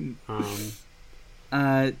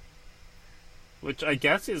 Which I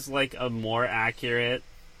guess is a more accurate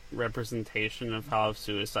representation of how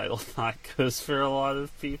suicidal thought goes for a lot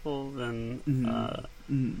of people than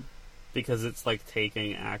because it's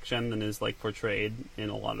taking action and is portrayed in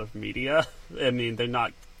a lot of media. I mean, they're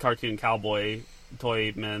not cartoon cowboy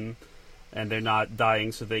toy men, and they're not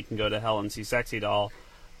dying so they can go to hell and see Sexy Doll,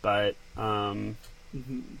 but at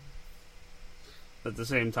the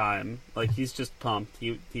same time, he's just pumped.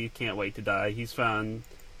 He can't wait to die. He's found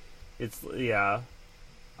it's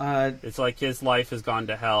his life has gone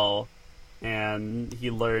to hell, and he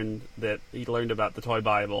learned about the Toy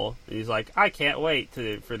Bible, and he's like, I can't wait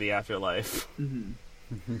for the afterlife.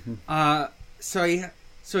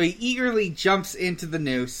 So he eagerly jumps into the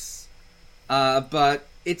noose, but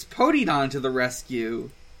it's Podidon to the rescue.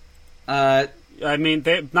 I mean,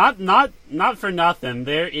 not for nothing.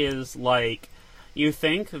 There is you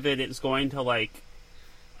think that it's going to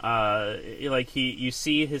you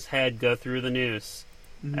see his head go through the noose,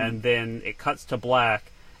 and then it cuts to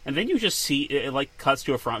black, and then you just see it cuts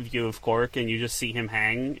to a front view of Quark, and you just see him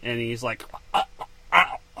hang, and he's like,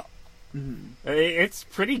 it's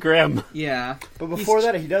pretty grim. Yeah, but before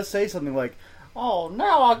that, he does say something like, "Oh,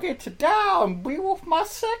 now I get to die and be with my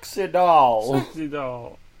sexy doll." Sexy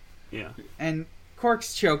doll. Yeah. And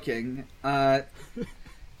Quark's choking. Podidon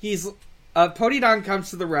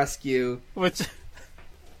comes to the rescue. Which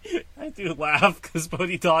I do laugh because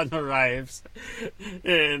Podidon arrives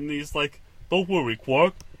and he's like, "Don't worry,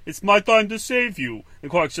 Quark. It's my time to save you."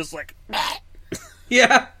 And Quark's just like,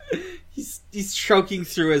 Yeah, he's choking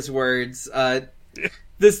through his words. The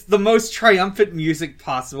most triumphant music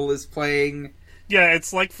possible is playing. yeah,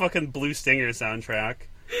 it's like fucking Blue Stinger soundtrack.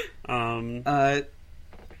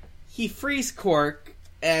 He frees Quark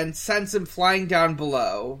and sends him flying down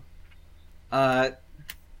below.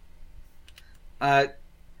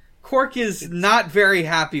 Quark is not very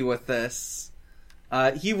happy with this.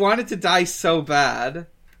 He wanted to die so bad.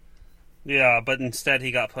 Yeah, but instead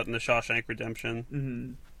he got put in the Shawshank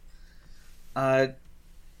Redemption.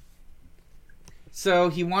 So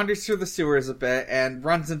he wanders through the sewers a bit and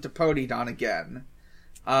runs into Podidon again,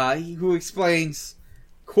 who explains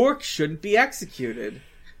Quark shouldn't be executed.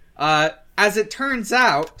 As it turns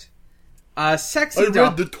out, Sexy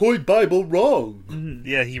Dom... the toy Bible wrong.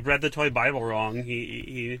 Yeah, he read the toy Bible wrong.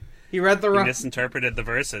 He read the wrong... misinterpreted the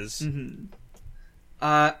verses.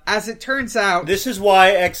 As it turns out... This is why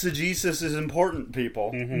exegesis is important,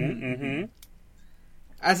 people.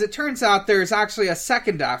 As it turns out, there's actually a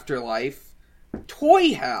second afterlife,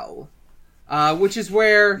 Toy Hell, which is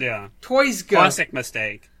where toys go. Classic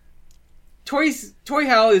mistake. Toy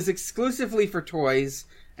Hell is exclusively for toys,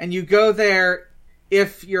 and you go there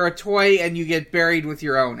if you're a toy and you get buried with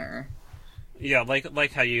your owner. Yeah,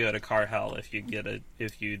 like how you go to car hell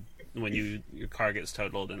when your car gets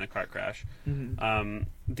totaled in a car crash. But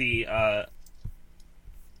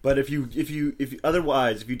if you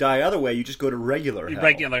die other way, you just go to regular hell.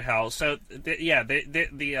 Regular hell. So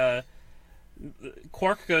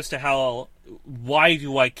Quark goes to hell. Why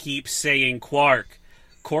do I keep saying Quark?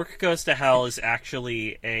 Quark Goes to Hell is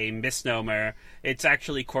actually a misnomer. It's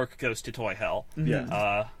actually Quark Goes to Toy Hell.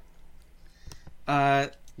 Yeah.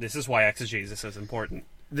 This is why exegesis is important.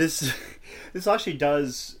 This actually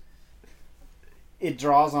does. It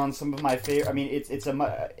draws on some of my favorite. I mean,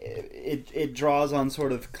 it draws on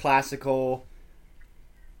sort of classical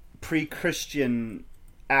pre-Christian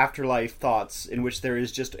afterlife thoughts, in which there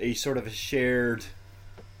is just a sort of a shared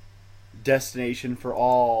destination for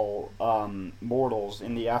all mortals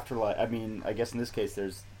in the afterlife. I mean, I guess in this case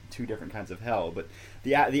there's two different kinds of hell, but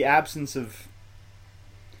the absence of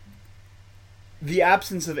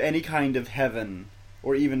any kind of heaven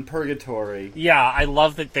or even purgatory. Yeah, I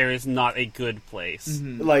love that there is not a good place.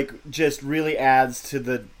 Like, just really adds to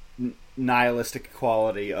the nihilistic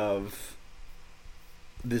quality of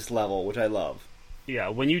this level, which I love. Yeah,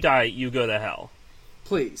 when you die, you go to hell.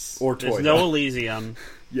 Please. Or toy. There's no Elysium.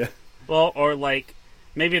 Yeah. Well, or like,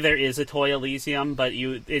 maybe there is a toy Elysium, but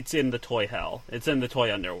it's in the toy hell. It's in the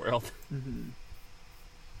toy underworld.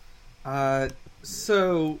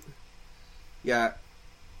 So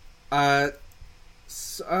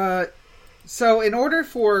in order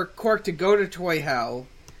for Quark to go to toy hell,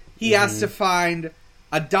 he has to find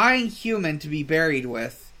a dying human to be buried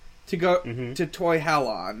with to go to toy hell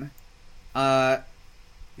on.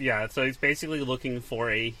 Yeah, so he's basically looking for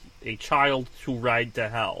a child to ride to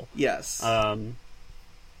hell. Yes. And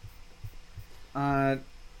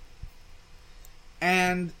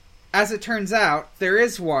as it turns out, there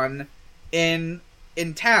is one in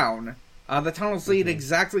town. The tunnels lead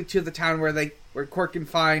exactly to the town where Quark can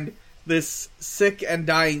find this sick and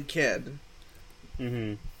dying kid.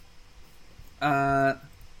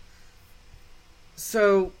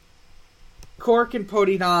 So Quark and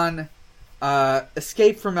Podidon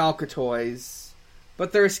escape from Alcatoys,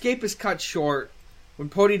 but their escape is cut short when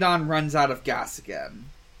Podidon runs out of gas again.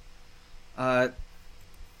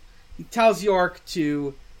 He tells York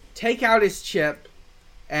to take out his chip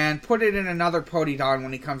and put it in another Podidon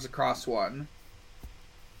when he comes across one.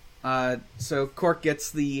 So Quark gets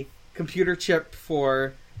the computer chip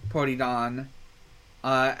for Podidon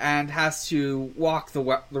and has to walk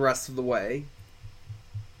the rest of the way.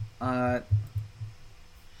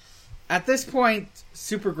 At this point,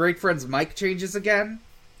 Super Great Friends Mike changes again.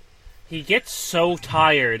 He gets so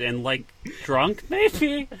tired and, like, drunk,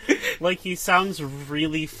 maybe? Like, he sounds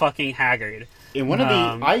really fucking haggard. In one of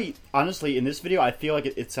I honestly, in this video, I feel like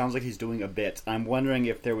it sounds like he's doing a bit. I'm wondering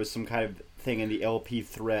if there was some kind of thing in the LP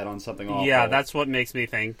thread on something awful. Yeah, that's what makes me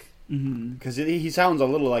think. Because he sounds a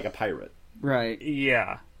little like a pirate. Right.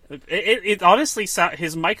 Yeah. It honestly,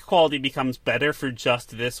 his mic quality becomes better for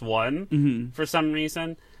just this one, for some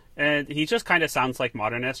reason. And he just kind of sounds like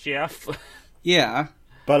modern SGF. Yeah.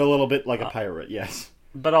 But a little bit like a pirate, yes.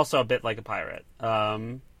 But also a bit like a pirate.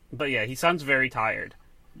 But yeah, he sounds very tired.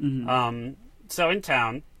 So in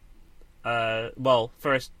town,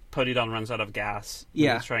 first, Podidon runs out of gas.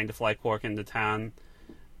 Yeah. He's trying to fly Quark into town,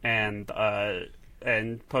 and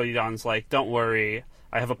Podidon's like, "Don't worry,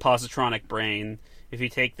 I have a positronic brain. If you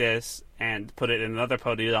take this and put it in another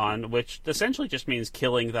Podidon," which essentially just means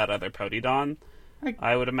killing that other Podidon,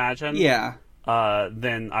 I would imagine. Yeah.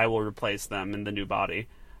 Then I will replace them in the new body.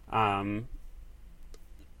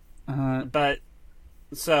 But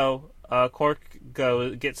so Quark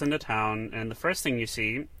gets into town, and the first thing you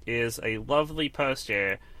see is a lovely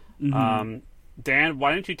poster. Dan,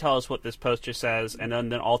 why don't you tell us what this poster says, and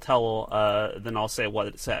then I'll say what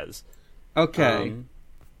it says. Okay.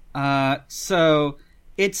 So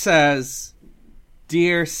it says,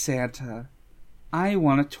 "Dear Santa, I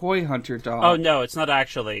want a toy hunter doll." Oh no, it's not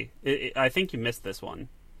actually. I think you missed this one.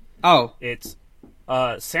 Oh. It's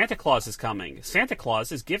Santa Claus is coming. Santa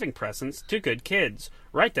Claus is giving presents to good kids.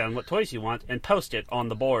 Write down what toys you want and post it on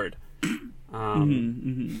the board.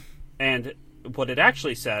 And what it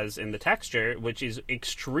actually says in the texture, which is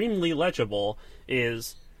extremely legible,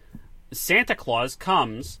 is Santa Claus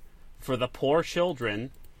comes for the poor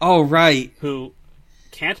children. Oh, right. Who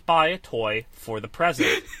can't buy a toy for the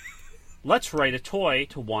present. Let's write a toy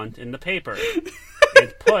to want in the paper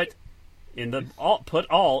and put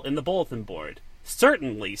all in the bulletin board.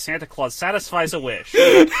 Certainly, Santa Claus satisfies a wish.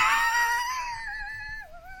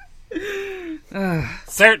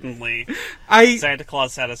 Certainly, Santa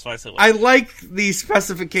Claus satisfies a wish. I like the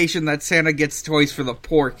specification that Santa gets toys for the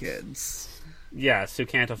poor kids. Yes, who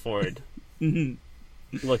can't afford.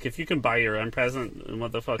 Look, if you can buy your own present,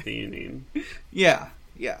 what the fuck do you need? Yeah.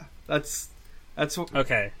 That's what.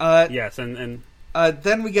 Okay. Yes, and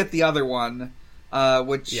then we get the other one,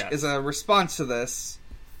 which is a response to this.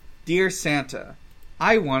 "Dear Santa,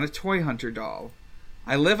 I want a toy hunter doll.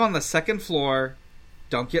 I live on the 2nd floor.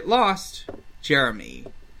 Don't get lost, Jeremy."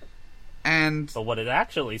 But what it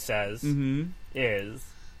actually says is,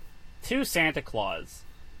 "To Santa Claus,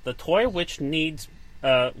 the toy which needs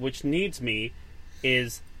me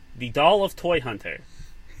is the doll of Toy Hunter.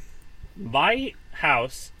 My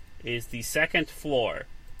house is the 2nd floor.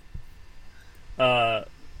 My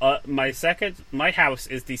house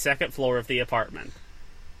is the 2nd floor of the apartment.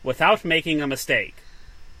 Without making a mistake,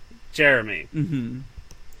 Jeremy."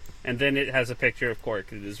 And then it has a picture of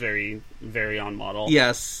Quark. It is very, very on model.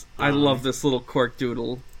 Yes, I love this little Quark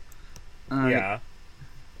doodle. Yeah.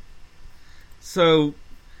 So,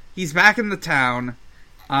 he's back in the town.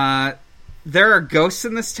 There are ghosts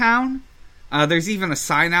in this town. There's even a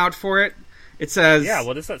sign out for it. It says... Yeah,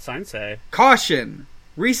 what does that sign say? "Caution!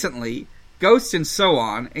 Recently, ghosts and so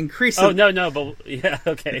on increase... Oh, no, but... Yeah,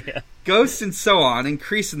 okay, yeah. Ghosts and so on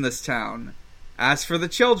increase in this town. As for the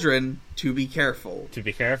children, to be careful." To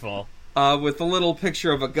be careful. With a little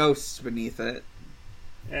picture of a ghost beneath it.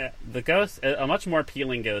 Yeah, the ghost, a much more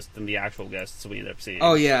appealing ghost than the actual ghosts we end up seeing.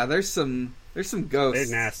 Oh yeah, there's some ghosts.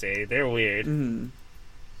 They're nasty. They're weird.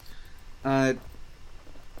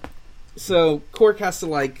 So Quark has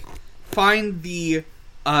to find the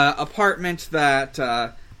apartment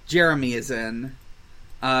that Jeremy is in.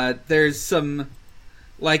 There's some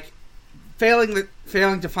failing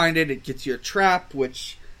to find it. It gets you a trap,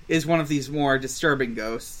 which is one of these more disturbing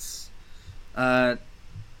ghosts. There's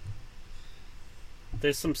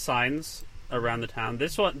some signs around the town.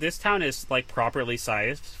 This town is properly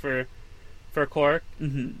sized for Quark.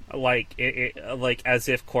 As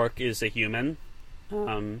if Quark is a human,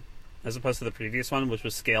 as opposed to the previous one, which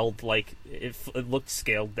was scaled it looked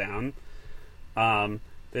scaled down.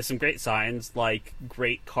 There's some great signs like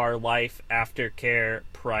 "Great Car Life," "Aftercare,"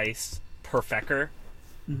 "Price," "Perfecker."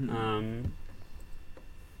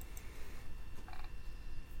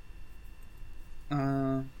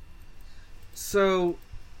 So,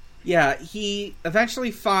 yeah, he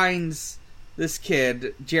eventually finds this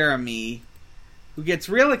kid, Jeremy, who gets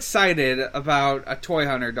real excited about a toy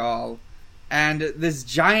hunter doll, and this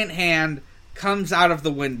giant hand comes out of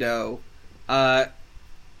the window,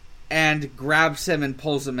 and grabs him and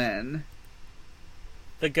pulls him in.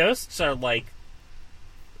 The ghosts are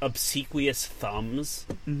obsequious thumbs.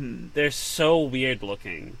 They're so weird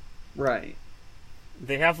looking. Right.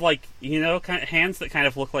 They have kind of hands that kind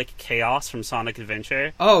of look like Chaos from Sonic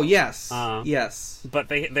Adventure. Oh yes, yes. But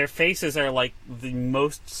their faces are the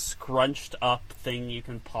most scrunched up thing you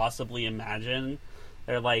can possibly imagine.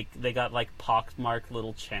 They're they got pockmarked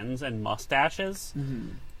little chins and mustaches.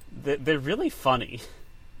 They're really funny.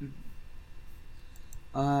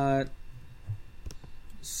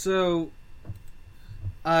 So,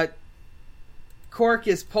 Quark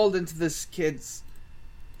is pulled into this kid's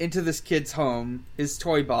home, his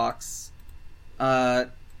toy box,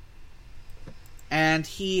 and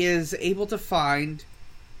he is able to find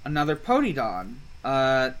another Podidon,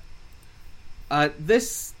 This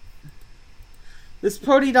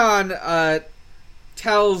Podidon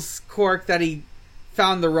tells Quark that he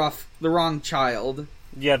found the wrong child.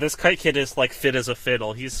 Yeah, this kite kid is, like, fit as a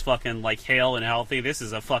fiddle. He's fucking, like, hale and healthy. This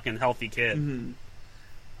is a fucking healthy kid.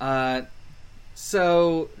 Mm-hmm.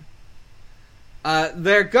 So,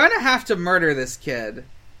 they're gonna have to murder this kid.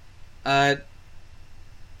 Well,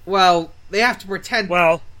 they have to pretend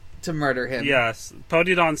to murder him. Yes.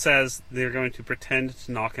 Podidon says they're going to pretend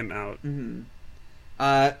to knock him out. Mm-hmm.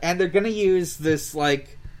 And they're gonna use this,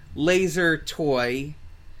 like, laser toy.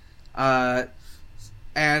 And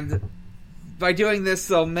by doing this,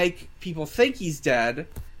 they'll make people think he's dead,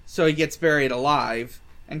 so he gets buried alive,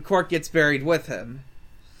 and Quark gets buried with him.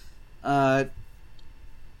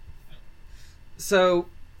 So,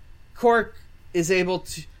 Quark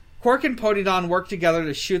and Podidon work together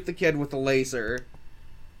to shoot the kid with a laser.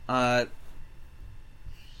 And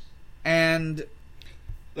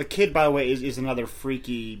the kid, by the way, is another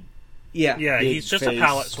freaky. Yeah, he's just face. a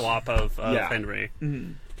palette swap of Henry.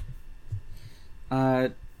 Mm-hmm.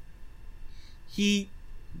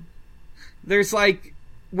 There's, like,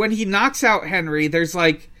 when he knocks out Henry, there's,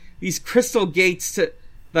 like, these crystal gates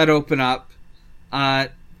that open up.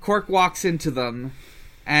 Quark walks into them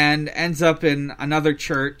and ends up in another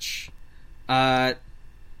church. He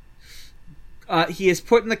is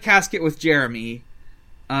put in the casket with Jeremy.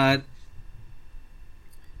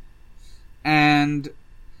 And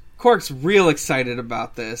Quark's real excited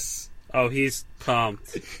about this. Oh, he's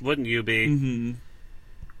pumped. Wouldn't you be? Mm-hmm.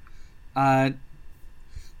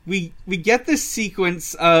 We get this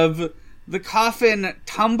sequence of the coffin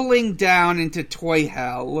tumbling down into toy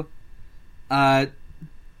hell,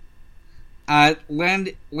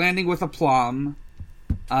 landing with aplomb.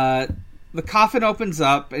 The coffin opens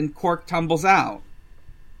up and Quark tumbles out.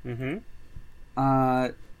 Mm-hmm.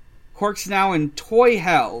 Quark's now in toy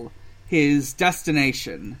hell, his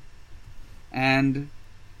destination, and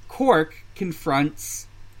Quark confronts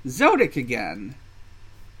Zodic again.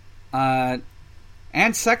 And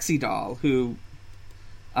Sexy Doll, who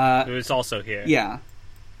is also here. Yeah.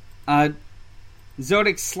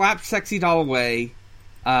 Zodic slaps Sexy Doll away.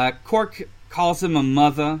 Quark calls him a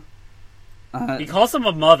mother. He calls him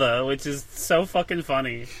a mother, which is so fucking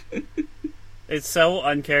funny. It's so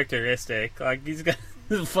uncharacteristic. Like, he's got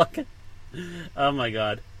fucking... Oh my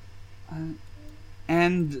god.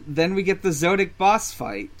 And then we get the Zodic boss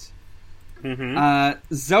fight. Mm-hmm.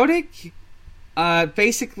 Zodic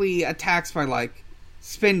basically attacks by, like,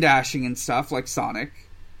 spin dashing and stuff, like Sonic.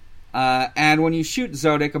 And when you shoot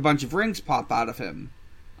Zodic, a bunch of rings pop out of him.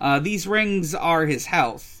 These rings are his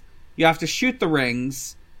health. You have to shoot the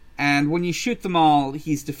rings, and when you shoot them all,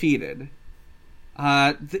 he's defeated.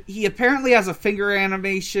 He apparently has a finger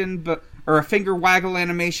animation, or a finger waggle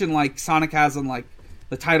animation like Sonic has on, like,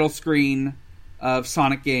 the title screen of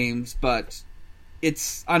Sonic games, but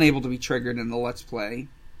it's unable to be triggered in the Let's Play.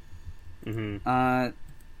 Mm-hmm.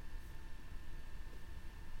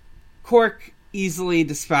 Quark easily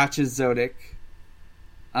dispatches Zodic.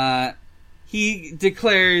 He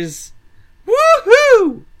declares,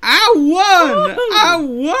 "Woohoo! I won! Woo-hoo! I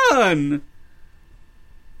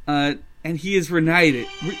won!" And he is reunited.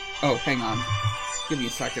 Oh, hang on. Give me a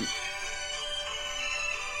second.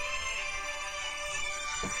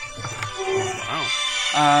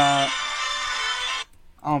 Wow.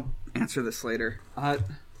 I'll answer this later.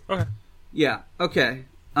 Okay. Yeah, okay.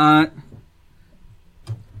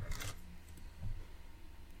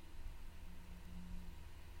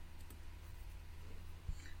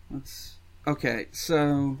 Okay,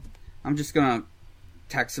 so I'm just gonna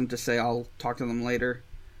text him to say I'll talk to them later.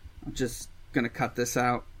 I'm just gonna cut this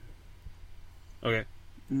out. Okay.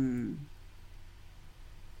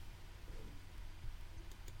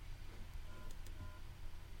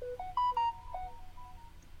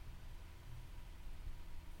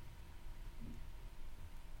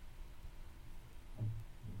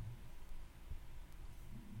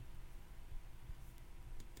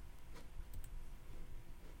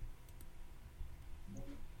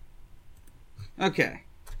 Okay.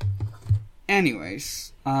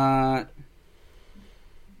 Anyways, so,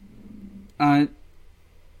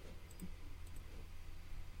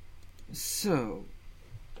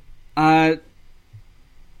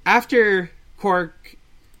 after Quark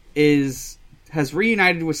has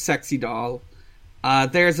reunited with Sexy Doll,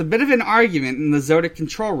 there's a bit of an argument in the Zodic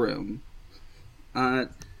control room.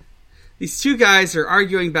 These two guys are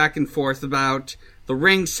arguing back and forth about the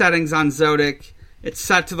ring settings on Zodic. It's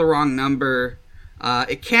set to the wrong number.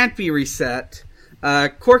 It can't be reset.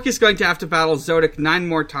 Quark is going to have to battle Zodic 9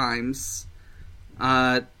 more times.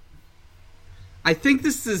 I I think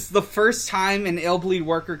this is the first time an Illbleed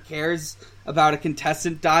worker cares about a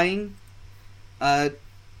contestant dying.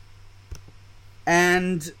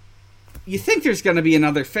 And you think there's going to be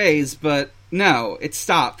another phase, but no, it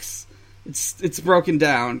stops. It's broken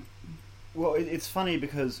down. Well, it's funny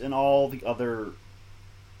because in all the other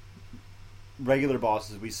regular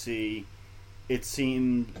bosses we see, it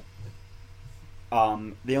seemed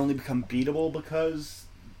they only become beatable because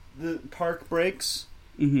the park breaks.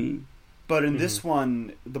 Mm-hmm. But in this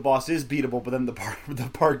one, the boss is beatable, but then the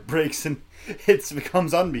park breaks and it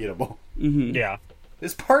becomes unbeatable. Mm-hmm. Yeah.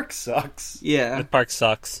 This park sucks. Yeah. The park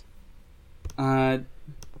sucks.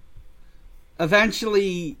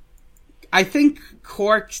 Eventually, I think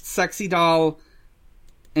Cork, Sexy Doll,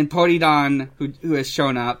 and Podidon, who has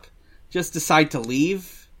shown up, just decide to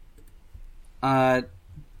leave. They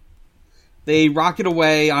rocket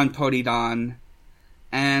away on Podidon,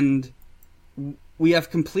 and we have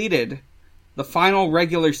completed the final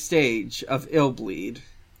regular stage of Illbleed.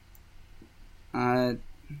 There's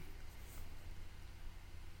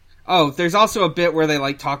also a bit where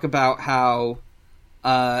they talk about how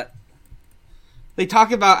one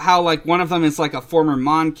of them is a former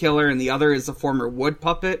Mon killer and the other is a former wood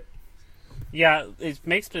puppet. Yeah, it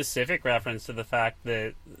makes specific reference to the fact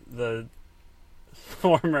that the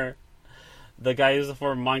guy who's the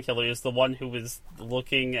former Mon killer is the one who was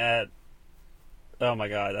looking at. Oh my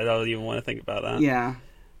god, I don't even want to think about that. Yeah.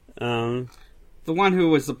 The one who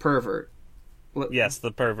was the pervert. Yes,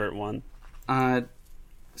 the pervert one.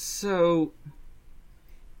 So,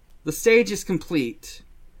 the stage is complete.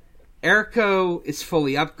 Eriko is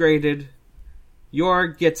fully upgraded.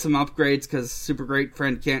 Yorg gets some upgrades because Super Great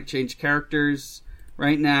Friend can't change characters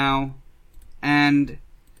right now. And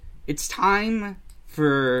it's time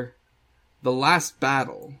for the last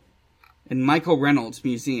battle in Michael Reynolds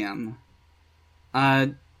Museum.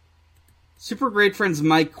 Super Great Friend's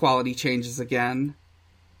mic quality changes again.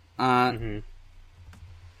 And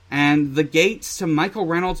the gates to Michael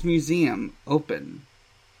Reynolds Museum open.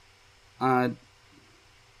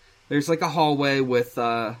 There's a hallway with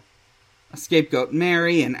a scapegoat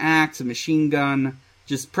Mary, an axe, a machine gun,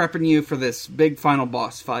 just prepping you for this big final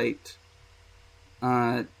boss fight.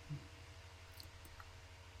 And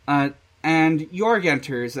Yorg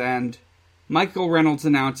enters, and Michael Reynolds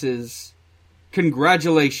announces,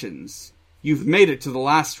 "Congratulations, you've made it to the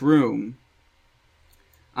last room."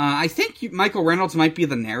 I think Michael Reynolds might be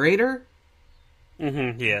the narrator.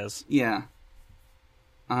 Mm-hmm, he is. Yeah.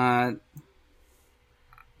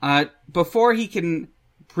 Before he can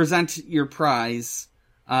present your prize,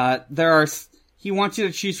 he wants you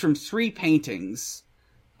to choose from 3 paintings.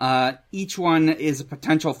 Each one is a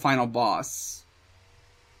potential final boss.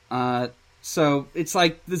 So it's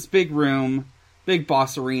this big room, big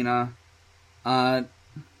boss arena.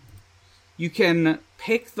 You can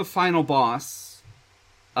pick the final boss.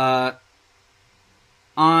 Also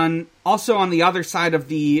on the other side of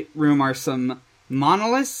the room are some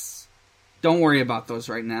monoliths. Don't worry about those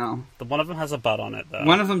right now. The one of them has a butt on it, though.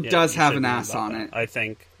 One of them does have an ass on it. I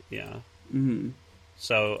think, yeah. Mm-hmm.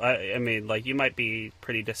 So, I mean, you might be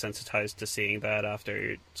pretty desensitized to seeing that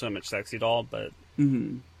after so much Sexy Doll, but...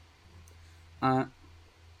 Mm-hmm.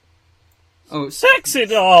 Sexy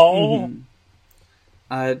Doll!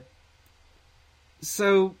 Mm-hmm.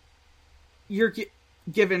 So, you're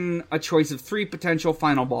given a choice of 3 potential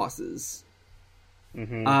final bosses.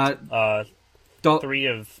 Mm-hmm.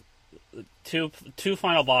 Two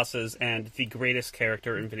final bosses and the greatest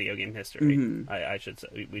character in video game history.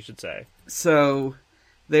 Mm-hmm. We should say. So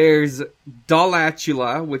there's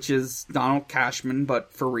Dolatula, which is Donald Cashman,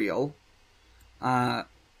 but for real.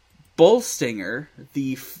 Bullstinger,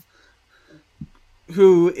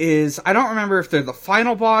 who is, I don't remember if they're the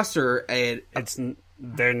final boss or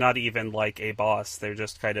they're not even a boss. They're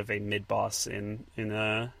just kind of a mid boss in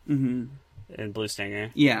Blue Stinger.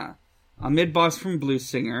 Yeah, a mid boss from Blue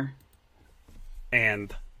Stinger.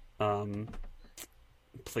 And,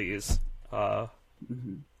 please, Oh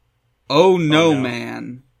no,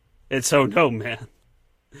 man. It's Oh No Man.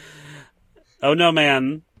 Oh No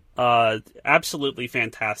Man, absolutely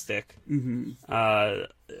fantastic. Mm-hmm. A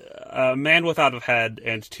man without a head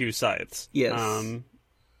and 2 sides. Yes.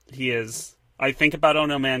 He is, I think about Oh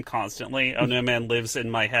No Man constantly. Oh No Man lives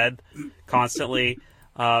in my head constantly.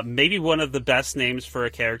 Maybe one of the best names for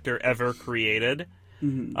a character ever created.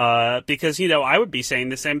 Mm-hmm. Because, I would be saying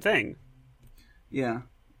the same thing. Yeah.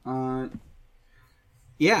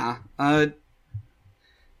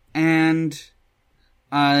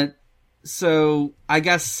 So I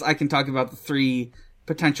guess I can talk about the 3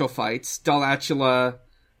 potential fights. Dolatula,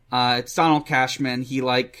 it's Donald Cashman. He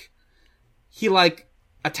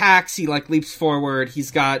attacks, he, like, leaps forward,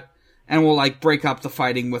 and will, like, break up the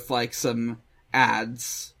fighting with, like, some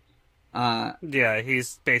ads. Yeah,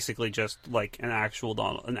 he's basically just, like, an actual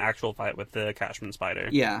fight with the Cashman Spider.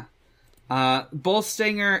 Yeah. Bull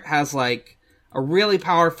Stinger has, like, a really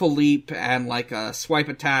powerful leap and, like, a swipe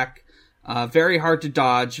attack. Very hard to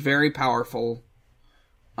dodge, very powerful.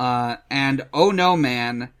 And Oh No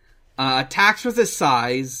Man attacks with his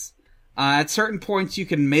size. At certain points, you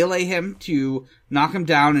can melee him to knock him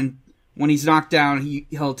down, and when he's knocked down,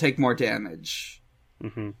 he'll take more damage.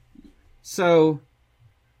 Mm-hmm. So,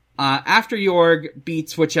 after Yorg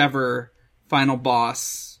beats whichever final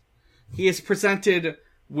boss, he is presented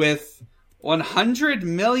with $100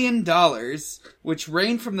 million, which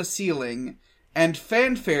rain from the ceiling, and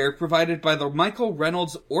fanfare provided by the Michael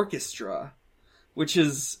Reynolds Orchestra, which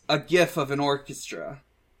is a gif of an orchestra.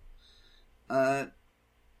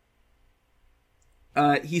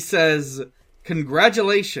 He says,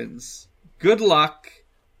 "Congratulations, good luck,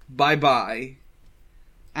 bye-bye."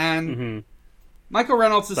 And Michael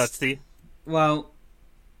Reynolds is... Well,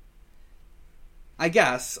 I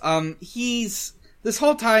guess. This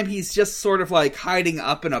whole time, he's just sort of, like, hiding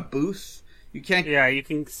up in a booth. You can't... Yeah, you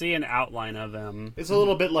can see an outline of him. It's a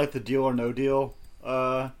little bit like the Deal or No Deal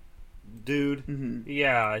dude. Mm-hmm.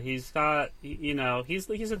 Yeah, he's got,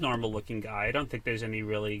 he's a normal-looking guy. I don't think there's any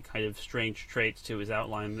really kind of strange traits to his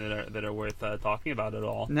outline that are worth talking about at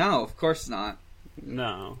all. No, of course not.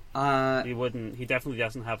 No. He wouldn't... He definitely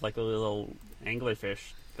doesn't have, like, a little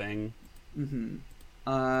anglerfish thing. Mm-hmm.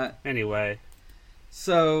 Anyway.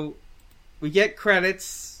 So... We get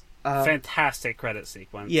credits. Fantastic credit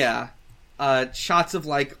sequence. Yeah. Shots of,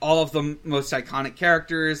 like, all of the most iconic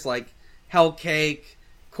characters, like Hellcake,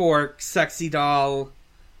 Cork, Sexy Doll,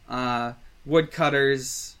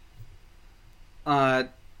 Woodcutters. The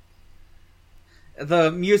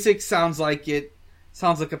music sounds like a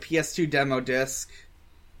PS2 demo disc.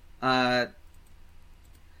 And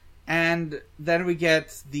then we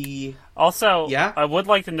get the... Also, yeah? I would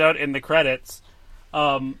like to note in the credits...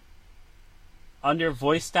 under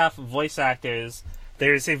voice staff voice actors,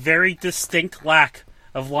 there's a very distinct lack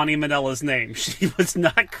of Lonnie Manella's name. She was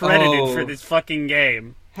not credited for this fucking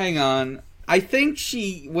game. Hang on. I think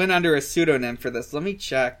she went under a pseudonym for this. Let me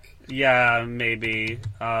check. Yeah, maybe.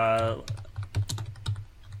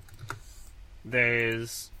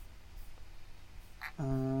 There's...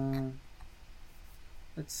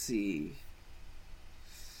 Let's see.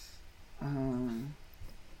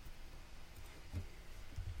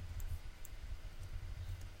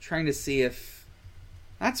 Trying to see if...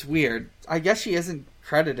 That's weird. I guess she isn't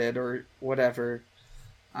credited or whatever.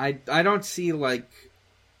 I don't see, like,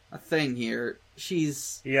 a thing here.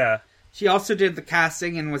 Yeah. She also did the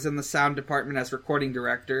casting and was in the sound department as recording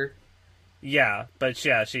director. Yeah, but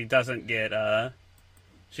yeah, she doesn't get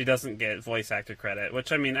voice actor credit,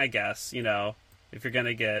 which, I mean, I guess, if you're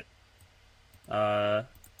gonna get,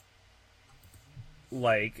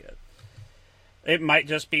 like... It might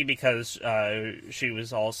just be because she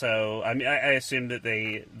was also... I mean, I assume that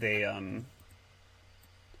they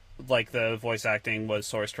like, the voice acting was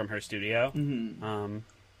sourced from her studio. Mm-hmm.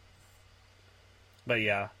 But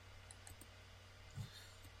yeah.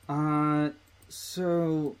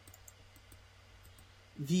 So...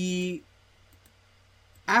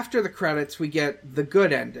 After the credits, we get the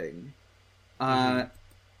good ending.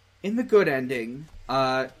 In the good ending,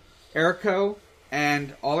 Eriko...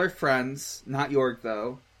 and all her friends, not Yorg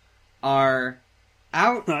though, are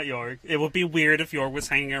out... Not Yorg. It would be weird if Yorg was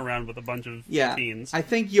hanging around with a bunch of teens. I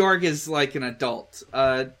think Yorg is like an adult.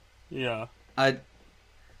 Yeah.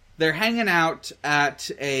 They're hanging out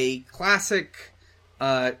at a classic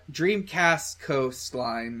Dreamcast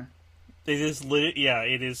coastline. It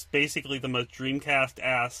is basically the most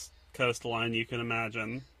Dreamcast-ass coastline you can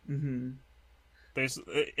imagine. Mm-hmm. There's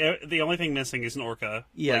the only thing missing is an orca.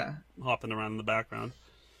 Yeah, like, hopping around in the background.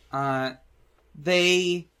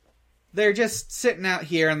 They're just sitting out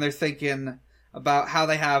here and they're thinking about how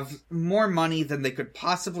they have more money than they could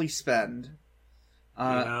possibly spend.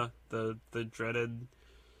 The dreaded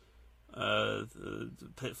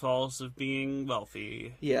the pitfalls of being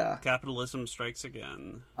wealthy. Yeah, capitalism strikes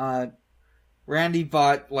again. Randy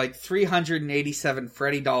bought like 387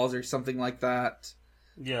 Freddy dolls or something like that.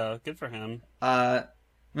 Yeah, good for him.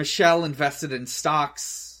 Michelle invested in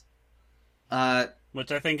stocks.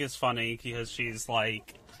 Which I think is funny, because she's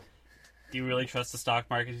like, do you really trust the stock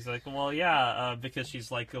market? She's like, well, yeah, because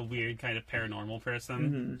she's like a weird kind of paranormal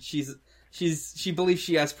person. Mm-hmm. She believes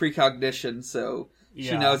she has precognition, so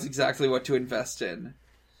she knows exactly what to invest in.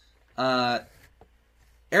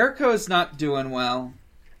 Eriko's not doing well.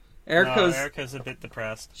 Eriko's a bit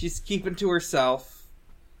depressed. She's keeping to herself.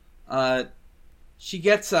 She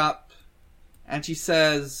gets up, and she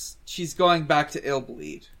says she's going back to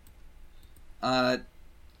Illbleed.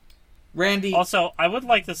 Randy... Also, I would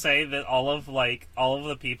like to say that all of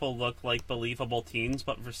the people look like believable teens,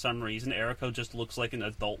 but for some reason, Eriko just looks like an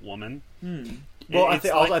adult woman. Well,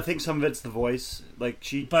 I think some of it's the voice. Like,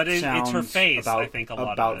 she sounds it's her face, about, I think, a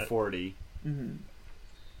lot about of it. 40. Mm-hmm.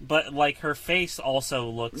 But, like, her face also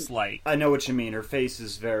looks like... I know what you mean. Her face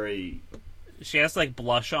is very... She has, like,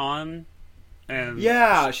 blush on. And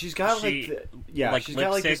yeah, she's got, she's lipstick.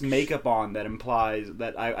 got, like, this makeup on that implies...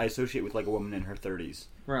 that I associate with, like, a woman in her 30s.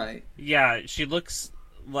 Right. Yeah, she looks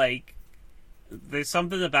like... There's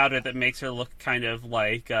something about it that makes her look kind of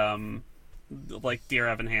like Dear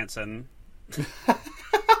Evan Hansen.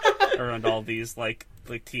 Around all these, like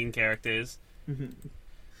teen characters. Mm-hmm.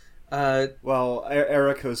 Well,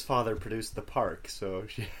 Eriko's father produced the park, so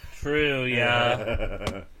she... True,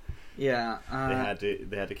 yeah. Yeah.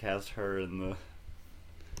 They had to cast her in the...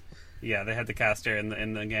 Yeah, they had to cast her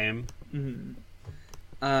in the game.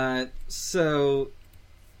 Mm-hmm. So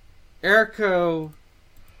Eriko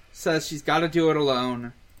says she's got to do it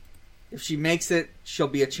alone. If she makes it, she'll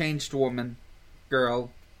be a changed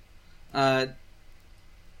girl.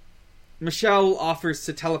 Michelle offers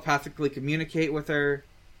to telepathically communicate with her.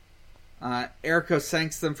 Eriko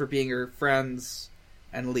thanks them for being her friends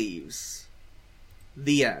and leaves.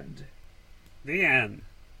 The end. The end.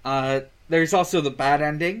 There's also the bad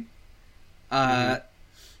ending,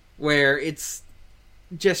 where it's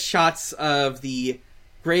just shots of the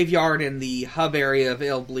graveyard in the hub area of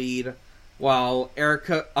Illbleed, while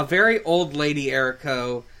Eriko, a very old lady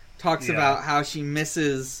Eriko, talks about how she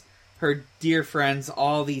misses her dear friends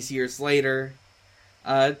all these years later.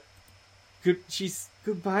 She's,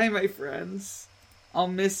 goodbye, my friends. I'll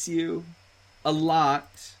miss you a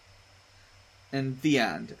lot. And the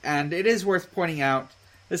end. And it is worth pointing out,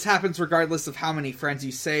 this happens regardless of how many friends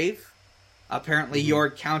you save. Apparently,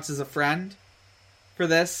 Jorg counts as a friend for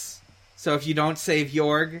this. So if you don't save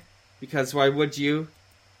Jorg, because why would you?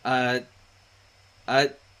 I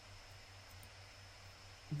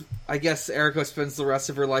guess Eriko spends the rest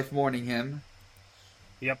of her life mourning him.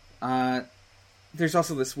 Yep. There's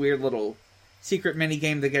also this weird little secret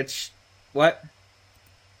minigame that gets... What?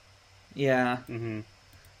 Yeah. Mm-hmm.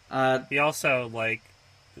 He also, like...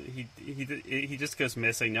 He just goes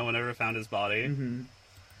missing. No one ever found his body.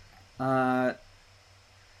 Mm-hmm.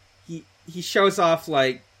 He shows off,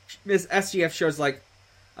 like... This SGF shows, like,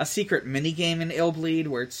 a secret minigame in Illbleed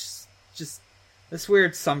where it's just this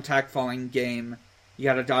weird thumbtack falling game. You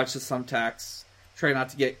gotta dodge the thumbtacks. Try not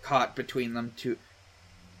to get caught between them two.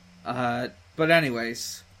 But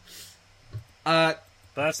anyways. But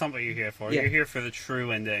that's not what you're here for. Yeah. You're here for the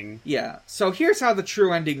true ending. Yeah. So here's how the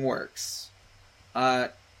true ending works.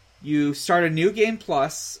 You start a new game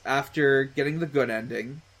plus after getting the good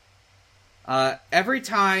ending. Every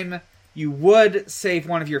time you would save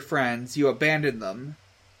one of your friends, you abandon them.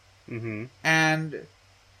 Mm-hmm. And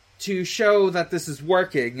to show that this is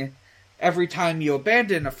working, every time you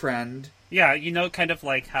abandon a friend... Yeah, you know, kind of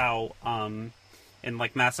like how, in,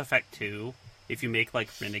 like, Mass Effect 2, if you make, like,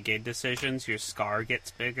 renegade decisions, your scar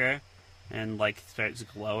gets bigger and, like, starts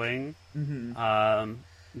glowing. Mm-hmm.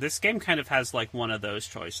 This game kind of has, like, one of those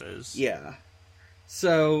choices. Yeah.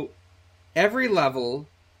 So, every level,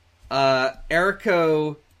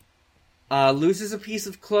 Eriko loses a piece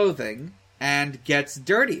of clothing and gets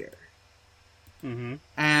dirtier. Mm-hmm.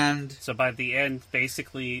 And so by the end,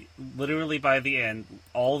 basically, literally by the end,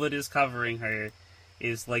 all that is covering her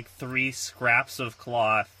is, like, 3 scraps of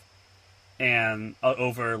cloth and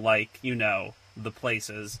over, like, you know, the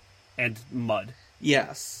places, and mud.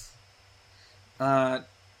 yes.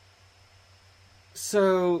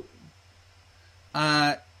 So,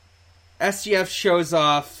 SGF shows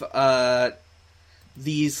off,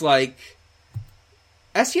 these, like...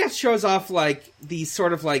 SGF shows off, like, these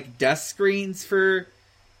sort of, like, death screens for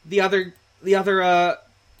the other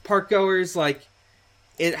park goers. Like,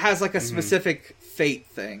 it has, like, a specific fate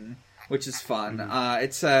thing, which is fun.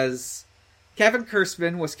 It says, Kevin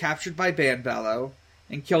Kurtzman was captured by Banbello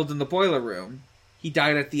and killed in the boiler room. He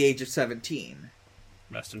died at the age of 17.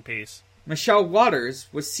 Rest in peace. Michelle Waters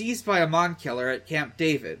was seized by a Mon killer at Camp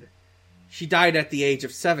David. She died at the age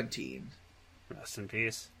of 17. Rest in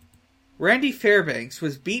peace. Randy Fairbanks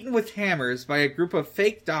was beaten with hammers by a group of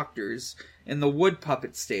fake doctors in the wood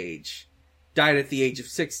puppet stage. Died at the age of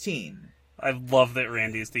 16. I love that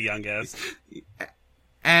Randy's the youngest.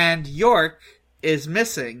 And York is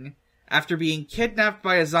missing after being kidnapped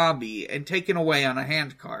by a zombie and taken away on a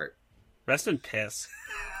handcart. Rest in piss.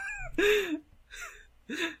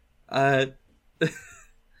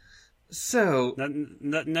 So,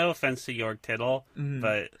 no offense to Jorg Tittle,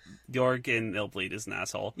 but Jorg in Illbleed is an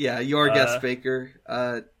asshole. yeah, Jorg S. Baker.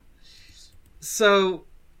 So,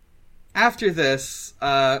 after this,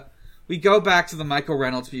 we go back to the Michael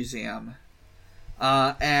Reynolds Museum.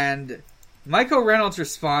 And Michael Reynolds'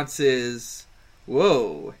 response is,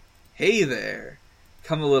 "Whoa, hey there,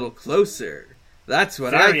 come a little closer. That's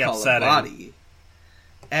what Very I call upsetting. a body."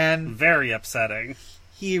 And Very upsetting.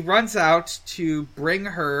 he runs out to bring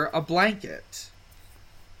her a blanket.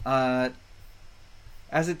 As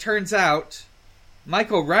it turns out,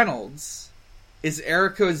 Michael Reynolds is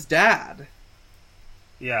Eriko's dad.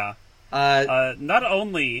 Yeah. Not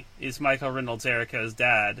only is Michael Reynolds Eriko's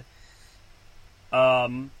dad,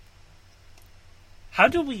 how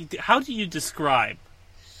do you describe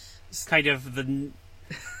kind of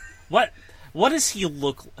what does he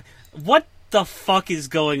look like? What the fuck is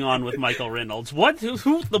going on with Michael Reynolds? What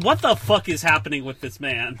the fuck is happening with this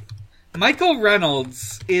man? Michael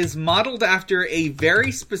Reynolds is modeled after a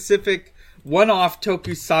very specific one-off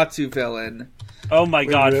tokusatsu villain. Oh my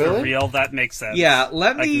god, really? for real? That makes sense. Yeah,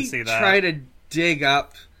 let I me can see that. try to dig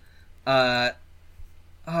up.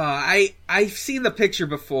 I've seen the picture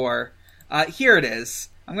before. Here it is.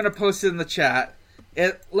 I'm gonna post it in the chat.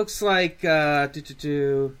 It looks like let's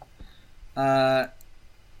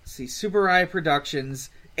see, Subaraya Productions,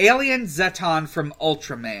 Alien Zeton from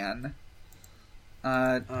Ultraman.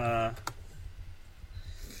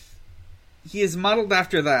 He is modeled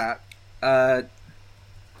after that.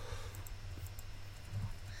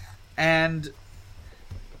 And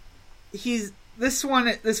this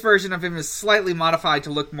version of him is slightly modified to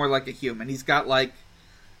look more like a human. He's got like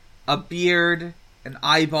a beard and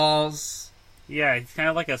eyeballs. Yeah, he's kind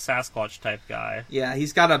of like a Sasquatch type guy. Yeah,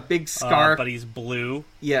 he's got a big scarf. But he's blue.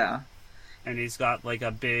 Yeah. And he's got like a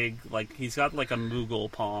big, he's got like a Moogle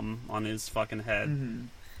palm on his fucking head.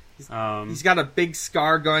 Mm-hmm. He's got a big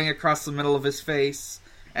scar going across the middle of his face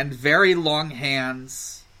and very long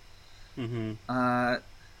hands. Mm-hmm.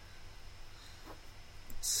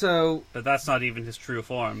 So, but that's not even his true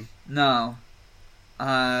form. No.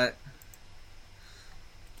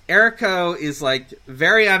 Eriko is like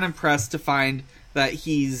very unimpressed to find that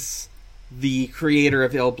he's the creator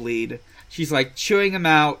of Illbleed. She's like chewing him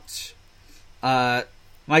out.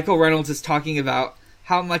 Michael Reynolds is talking about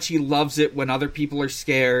how much he loves it when other people are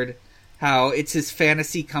scared, how it's his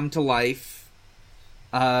fantasy come to life.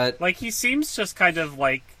 He seems just kind of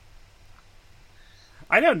like,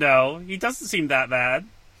 I don't know, he doesn't seem that bad.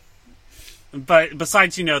 But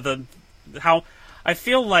besides, how I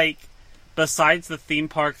feel like besides the theme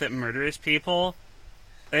park that murders people,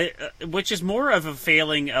 which is more of a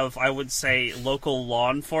failing of, I would say, local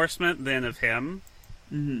law enforcement than of him.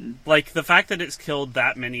 Mm-hmm. Like, the fact that it's killed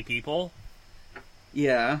that many people.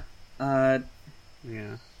 Yeah. Yeah.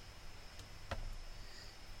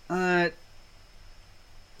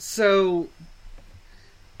 So,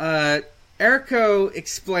 Eriko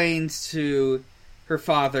explains to her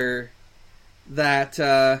father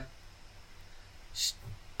that,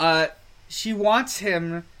 she wants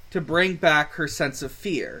him to bring back her sense of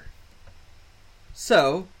fear.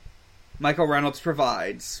 So, Michael Reynolds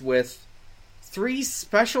provides with 3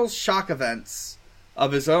 special shock events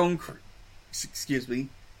of his own...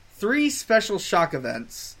 3 special shock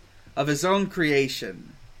events of his own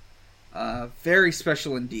creation. Very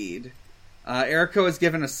special indeed. Eriko is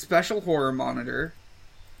given a special horror monitor.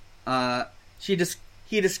 He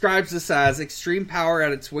describes this as extreme power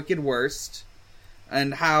at its wicked worst,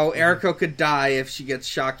 and how Eriko could die if she gets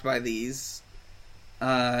shocked by these.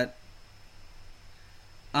 So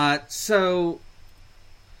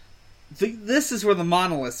this is where the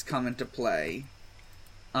monoliths come into play.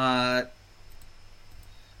 On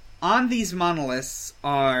these monoliths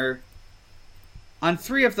on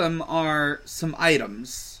 3 of them are some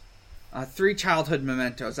items. 3 childhood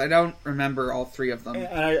mementos. I don't remember all 3 of them.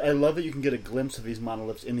 And I love that you can get a glimpse of these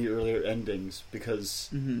monoliths in the earlier endings, because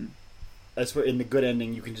that's where in the good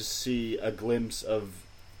ending you can just see a glimpse of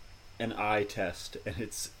an eye test, and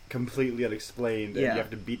it's completely unexplained, and you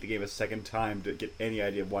have to beat the game a second time to get any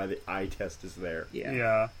idea of why the eye test is there.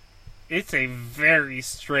 Yeah. It's a very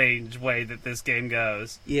strange way that this game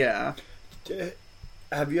goes. Yeah.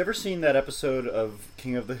 Have you ever seen that episode of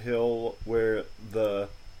King of the Hill where the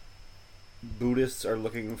Buddhists are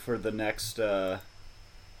looking for the next Dalai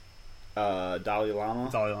Lama?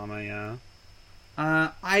 Dalai Lama, yeah.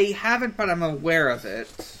 I haven't, but I'm aware of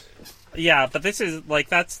it. Yeah, but this is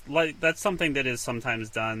that's something that is sometimes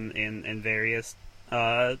done in various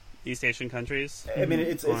East Asian countries. I mean,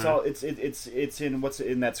 it's in what's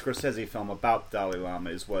in that Scorsese film about Dalai Lama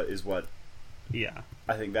is what Yeah.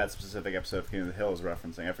 I think that specific episode of King of the Hill is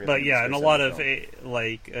referencing. I forget. But the yeah, space in a lot of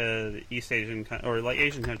film. East Asian or like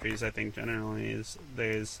Asian countries, I think generally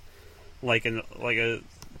there's like a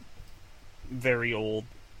very old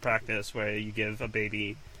practice where you give a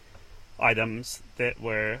baby items that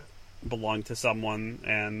belong to someone,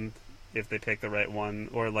 and if they pick the right one,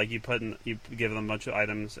 or like you give them a bunch of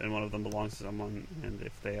items and one of them belongs to someone, and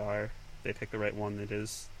if they pick the right one, it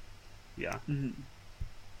is, yeah. Mm-hmm.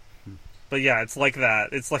 But yeah, it's like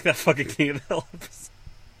that. It's like that fucking King of the Hill episode.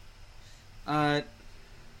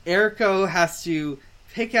 Eriko has to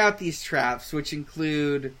pick out these traps, which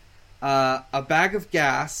include a bag of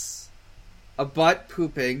gas, a butt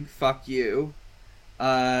pooping, fuck you,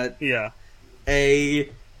 Yeah. a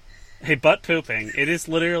butt pooping. It is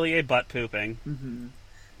literally a butt pooping. Mm-hmm.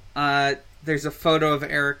 There's a photo of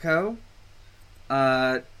Eriko.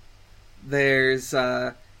 There's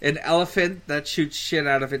an elephant that shoots shit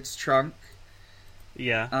out of its trunk.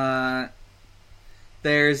 Yeah.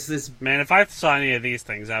 There's this... Man, if I saw any of these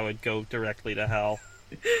things, I would go directly to hell.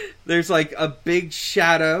 There's like a big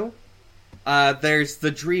shadow. There's the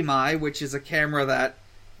Dream Eye, which is a camera that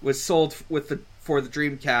was sold for the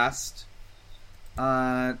Dreamcast.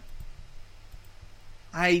 I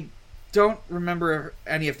don't remember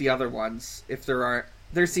any of the other ones. If there are,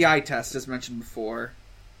 there's the eye test as mentioned before.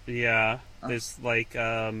 Yeah, there's like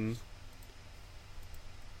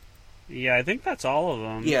yeah, I think that's all of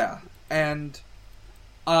them. Yeah, and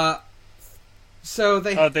so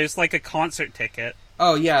they. Oh, there's like a concert ticket.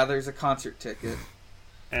 Oh yeah, there's a concert ticket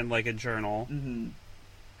and like a journal. Mm-hmm.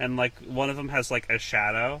 And like one of them has like a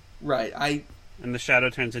shadow. Right, and the shadow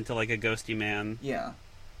turns into like a ghosty man. Yeah.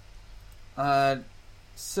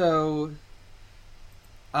 So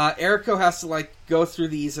Eriko has to like go through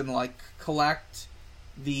these and like collect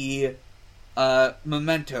the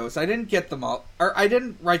mementos. I didn't get them all, or I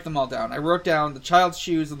didn't write them all down. I wrote down the child's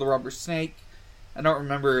shoes and the rubber snake. I don't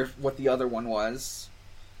remember what the other one was.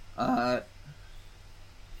 By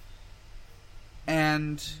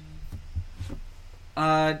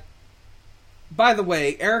the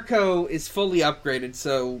way, Eriko is fully upgraded,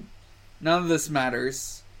 so none of this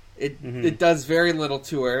matters. It does very little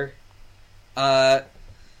to her.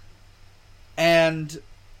 And,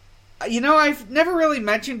 you know, I've never really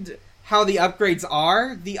mentioned how the upgrades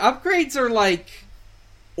are. The upgrades are like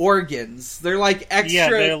organs. They're like extra... Yeah,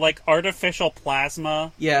 they're like artificial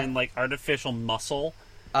plasma. Yeah. And like artificial muscle.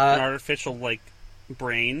 And artificial, like,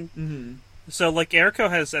 brain. Mm-hmm. So, like,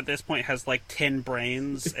 Eriko at this point has like 10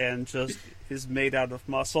 brains and just is made out of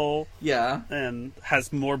muscle. Yeah. And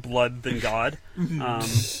has more blood than God.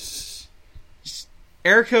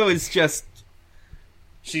 Eriko is just...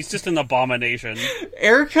 She's just an abomination.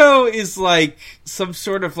 Eriko is like some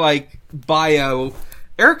sort of like bio...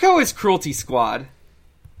 Eriko is Cruelty Squad.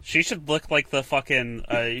 She should look like the fucking...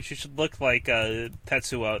 she should look like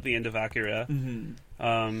Tetsuo at the end of Akira.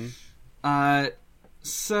 Mm-hmm.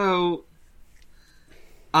 So...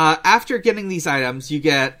 after getting these items, you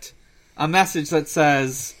get a message that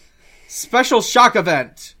says, "Special shock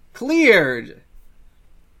event cleared."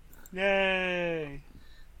 Yay!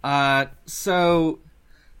 So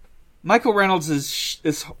Michael Reynolds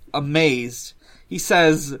is amazed. He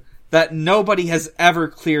says that nobody has ever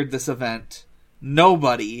cleared this event.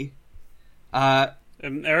 Nobody. And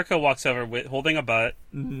Eriko walks over holding a butt.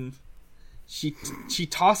 Mm-hmm. She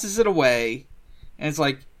tosses it away and is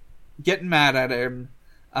like getting mad at him.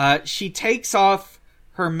 She takes off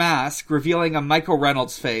her mask, revealing a Michael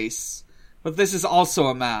Reynolds face. But this is also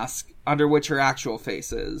a mask, under which her actual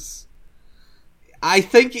face is. I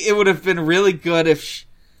think it would have been really good if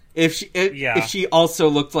she also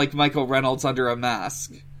looked like Michael Reynolds under a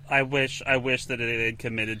mask. I wish that it had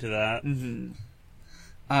committed to that. Mm-hmm.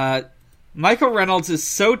 Michael Reynolds is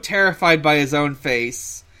so terrified by his own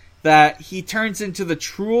face that he turns into the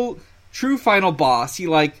true final boss. He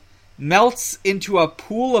like melts into a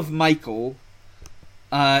pool of Michael.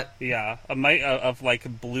 Of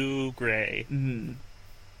like blue gray. Mm-hmm.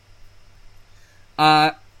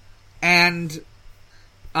 And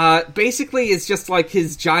basically it's just like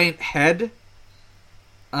his giant head.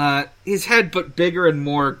 His head, but bigger and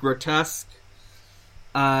more grotesque.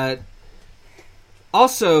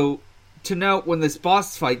 Also, to note, when this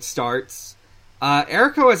boss fight starts,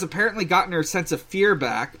 Eriko has apparently gotten her sense of fear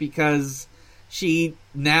back because she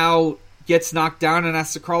now gets knocked down and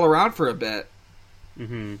has to crawl around for a bit.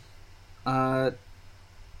 Mm-hmm.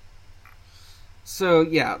 So,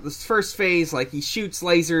 yeah, this first phase, like, he shoots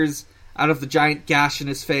lasers out of the giant gash in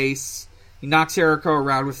his face. He knocks Eriko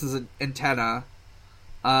around with his antenna.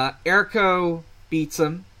 Eriko beats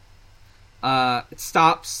him. It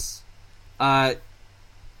stops.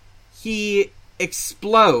 He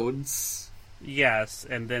explodes Yes,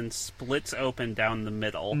 and then splits open down the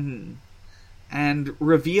middle. and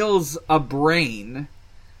reveals a brain.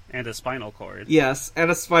 And a spinal cord. Yes, and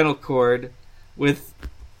a spinal cord with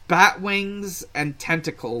bat wings and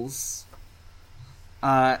tentacles.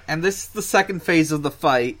 And this is the second phase of the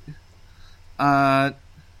fight. The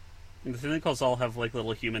tentacles all have like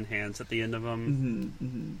little human hands at the end of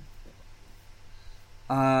them.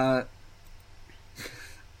 The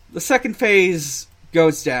second phase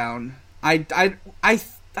goes down. I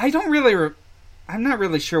don't really. I'm not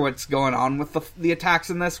really sure what's going on with the attacks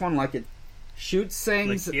in this one. Like, it shoots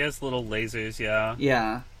things. Like, he has little lasers, yeah.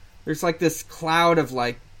 Yeah. There's like this cloud of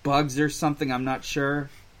like bugs or something. I'm not sure.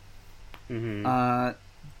 But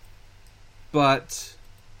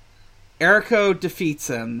Eriko defeats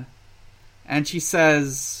him, and she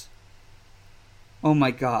says, "Oh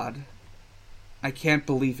my god, I can't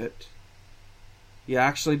believe it. You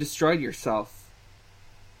actually destroyed yourself."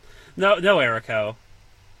 No, Eriko.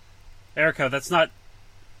 Eriko, that's not...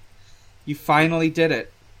 You finally did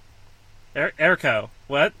it. Eriko,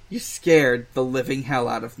 what? You scared the living hell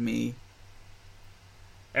out of me.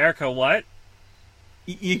 Eriko, what?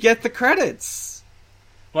 You get the credits.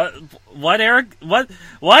 What, Eric? What?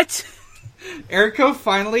 Eriko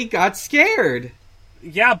finally got scared.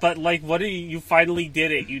 Yeah, but, like, what do you finally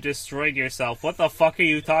did it? You destroyed yourself. What the fuck are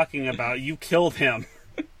you talking about? You killed him.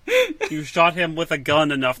 You shot him with a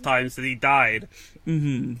gun enough times that he died.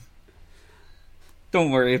 Don't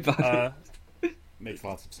worry about it. Makes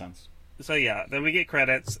lots of sense. So yeah, then we get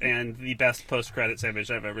credits, and the best post-credits image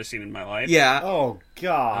I've ever seen in my life. Yeah. Oh,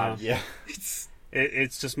 God, yeah.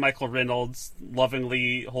 It's just Michael Reynolds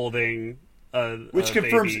lovingly holding Which a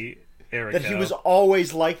confirms baby Eriko. that he was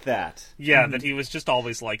always like that. Yeah, that he was just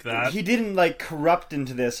always like that. He didn't, like, corrupt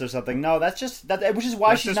into this or something. No, that's just... which is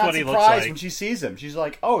why That's she's just not what he looks surprised like. when she sees him. She's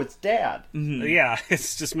like, oh, it's Dad. Yeah,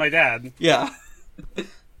 it's just my dad. Yeah.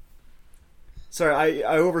 Sorry,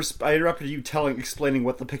 I interrupted you explaining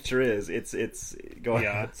what the picture is. It's go ahead.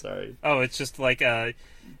 Yeah. Sorry. Oh, it's just like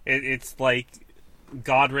it's like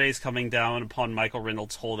God rays coming down upon Michael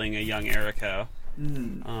Reynolds holding a young Eriko.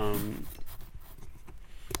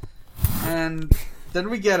 And then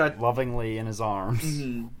we get a... Lovingly in his arms.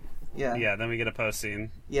 Yeah. Yeah, then we get a post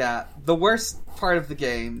scene. Yeah. The worst part of the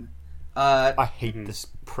game. I hate this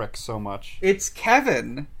prick so much. It's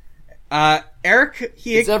Kevin. Eric...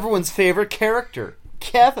 It's everyone's favorite character.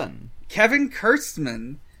 Kevin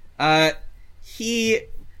Kurtzman. He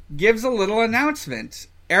gives a little announcement.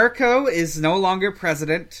 Eriko is no longer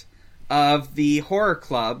president of the horror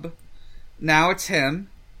club. Now it's him.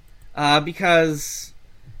 Because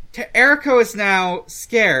Eriko is now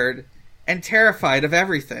scared and terrified of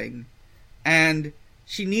everything. And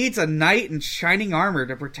she needs a knight in shining armor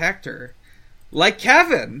to protect her. Like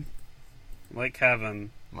Kevin. Like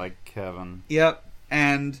Kevin. Yep.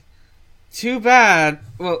 And too bad.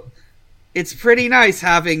 Well, it's pretty nice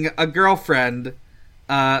having a girlfriend,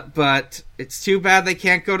 but it's too bad they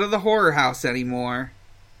can't go to the horror house anymore.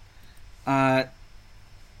 And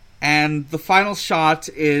the final shot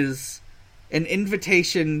is an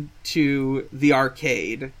invitation to the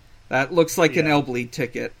arcade that looks like an L-Bleed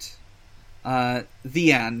ticket.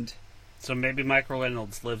 The end. So maybe Michael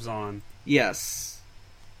Reynolds lives on. Yes.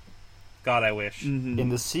 God, I wish. in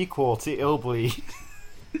the sequel to Illbleed.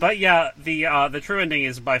 But yeah, the true ending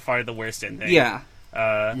is by far the worst ending. Yeah.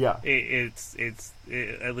 It's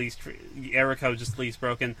at least Eriko just leaves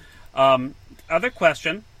broken. Other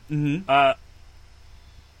question. How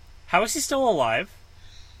is he still alive?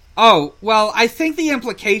 Oh, well, I think the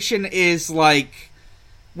implication is, like,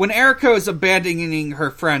 when Eriko is abandoning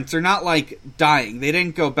her friends, they're not, like, dying. They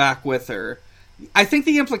didn't go back with her. I think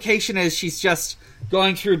the implication is she's just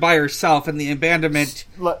going through by herself, and the abandonment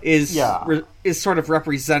is sort of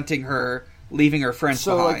representing her leaving her friends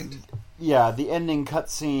behind. Like, the ending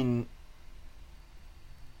cutscene,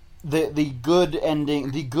 the good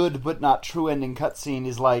ending, the good but not true ending cutscene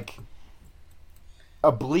is like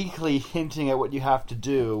obliquely hinting at what you have to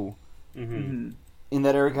do. In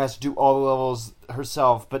that Erika has to do all the levels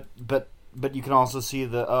herself, but you can also see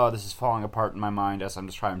this is falling apart in my mind as I'm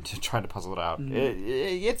just trying to puzzle it out.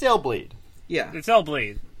 It's Illbleed. Yeah. It's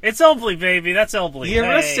Illbleed. It's Illbleed, baby. That's Illbleed. The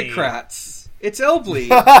aristocrats. It's Illbleed.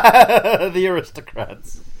 The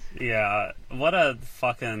aristocrats. Yeah. What a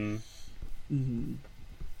fucking...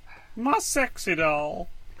 My sexy doll.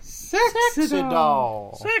 Sexy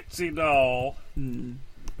doll. Sexy doll.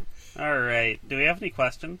 Alright. Do we have any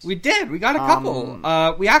questions? We did. We got a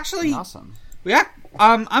couple. We actually... Awesome.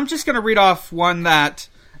 I'm just going to read off one that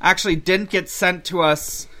actually didn't get sent to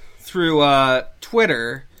us through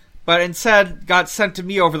Twitter, but instead got sent to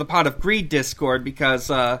me over the Pot of Greed Discord because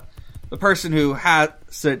the person who has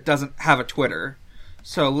it doesn't have a Twitter.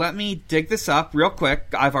 So let me dig this up real quick.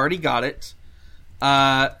 I've already got it.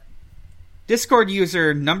 Discord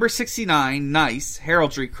user number 69, nice,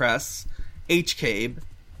 heraldry crests, HCabe,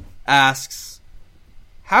 asks,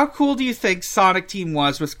 how cool do you think Sonic Team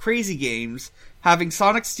was with Crazy Games having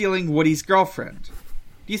Sonic stealing Woody's girlfriend?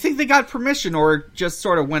 Do you think they got permission or just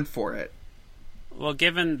sort of went for it? Well,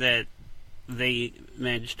 given that they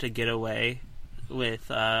managed to get away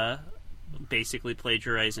with basically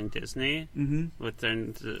plagiarizing Disney with their,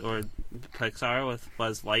 or Pixar with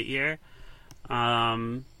Buzz Lightyear,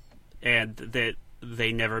 and that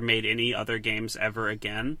they never made any other games ever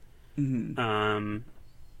again, and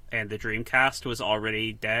the Dreamcast was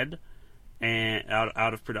already dead and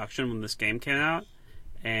out of production when this game came out,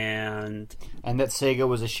 and that Sega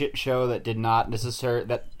was a shit show that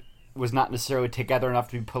was not necessarily together enough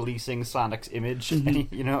to be policing Sonic's image.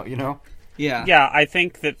 you know. Yeah, I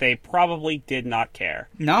think that they probably did not care.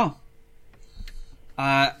 No.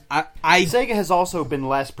 Sega has also been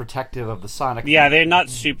less protective of the Sonic. Yeah, they're not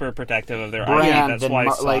super protective of their brand. That's why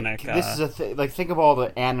Sonic. This is a think of all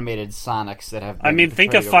the animated Sonics that have. I mean,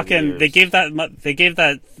 think of fucking. They gave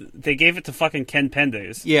it to fucking Ken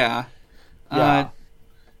Penders. Yeah.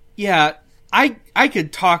 Yeah. I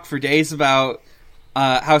could talk for days about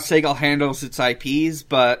how Sega handles its IPs,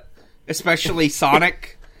 but especially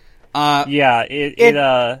Sonic.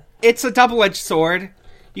 It's a double-edged sword.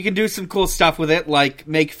 You can do some cool stuff with it, like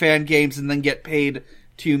make fan games and then get paid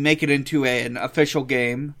to make it into an official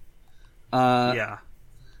game. Or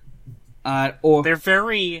they're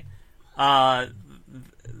very,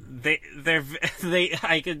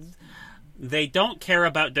 they don't care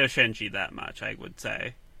about Doshinji that much, I would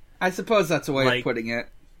say. I suppose that's a way of putting it.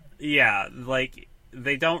 Yeah, like,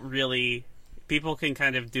 they don't really... People can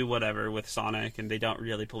kind of do whatever with Sonic, and they don't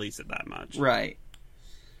really police it that much. Right.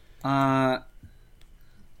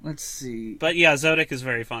 Let's see. But yeah, Zodic is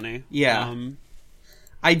very funny. Yeah.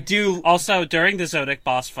 I do... Also, during the Zodic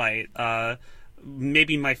boss fight,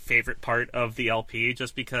 maybe my favorite part of the LP,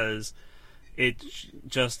 just because it's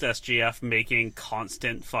just SGF making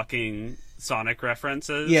constant fucking Sonic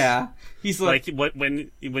references. Yeah. He's like when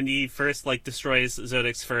he first destroys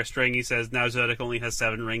Zodic's first ring, he says now Zodic only has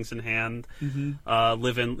 7 rings in hand.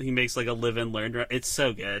 He makes a live and learn. It's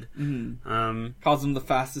so good. Calls him the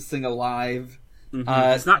fastest thing alive.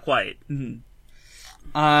 It's not quite.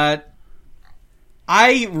 I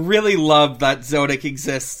really love that Zodic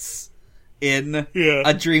exists in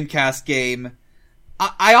a Dreamcast game.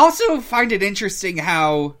 I also find it interesting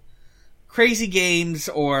how Crazy Games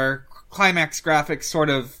or Climax Graphics sort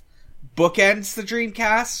of bookends the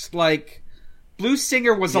Dreamcast. Like, Blue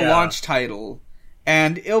Stinger was a launch title,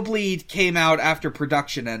 and Illbleed came out after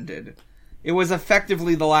production ended. It was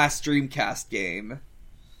effectively the last Dreamcast game.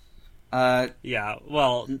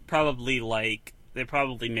 Well, probably, they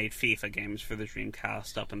probably made FIFA games for the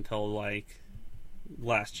Dreamcast up until,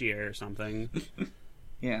 last year or something.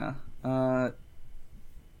 Yeah. I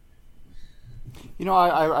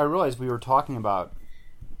realized we were talking about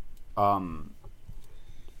Yoko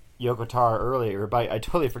Taro earlier, but I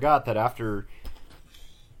totally forgot that after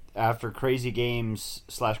Crazy Games /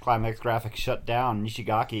 Climax Graphics shut down,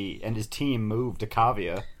 Nishigaki and his team moved to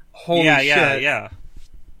Kavia. Holy shit. Yeah.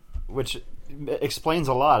 Which explains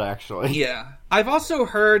a lot, actually. Yeah. I've also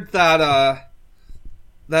heard that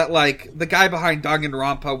the guy behind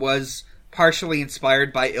Danganronpa was partially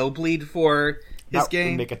inspired by Illbleed for his game.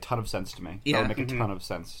 That would make a ton of sense to me. Yeah. That would make a ton of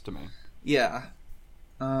sense to me. Yeah.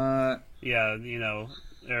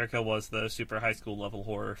 Erica was the super high school level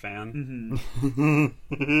horror fan.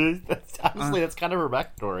 That's kind of her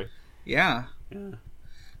backstory. Yeah.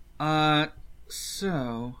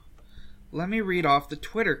 So, let me read off the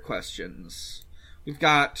Twitter questions. We've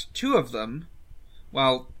got 2 of them.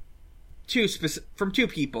 Well, from 2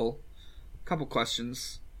 people. A couple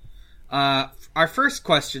questions. Our first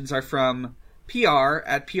questions are from PR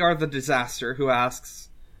at PR the Disaster, who asks,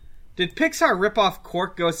 did Pixar rip off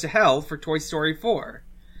Quark Goes to Hell for Toy Story 4?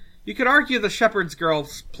 You could argue the Shepherd's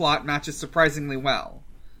Girl's plot matches surprisingly well.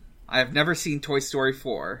 I have never seen Toy Story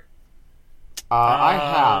 4. I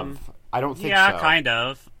have. I don't think so. Yeah, kind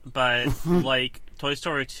of. But, Toy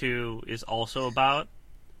Story 2 is also about...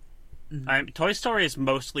 Toy Story is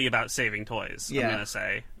mostly about saving toys, I'm going to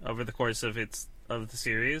say, over the course of the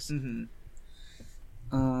series.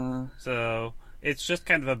 So... It's just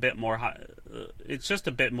kind of a bit more high. It's just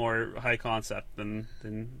a bit more high concept than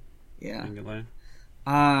Singular.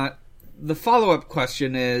 The follow-up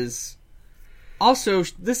question is also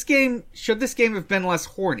should this game have been less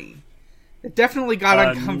horny? It definitely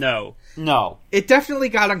got No. No. It definitely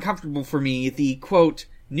got uncomfortable for me, the, quote,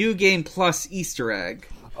 New Game Plus Easter egg.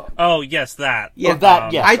 Oh, yes, that. Yeah,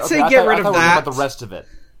 That, yes. I'd say get rid of I that. about the rest of it.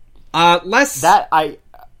 Less...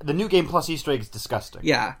 The New Game Plus Easter egg is disgusting.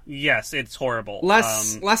 Yeah. Yes, it's horrible.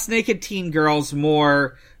 Less naked teen girls,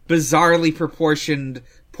 more bizarrely proportioned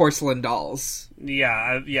porcelain dolls.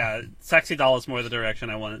 Yeah. Sexy doll is more the direction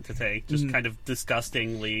I want it to take. Just kind of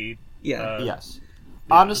disgustingly... Yes.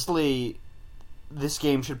 Honestly, this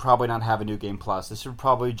game should probably not have a New Game Plus. This should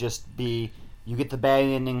probably just be... You get the bad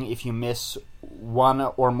ending if you miss one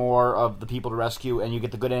or more of the people to rescue, and you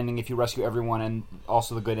get the good ending if you rescue everyone, and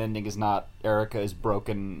also the good ending is not Erica is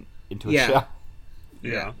broken into a shell.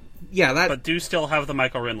 Yeah. Yeah, that... But do still have the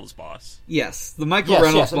Michael Reynolds boss. Yes, the Michael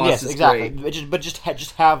Reynolds boss is exactly. great. But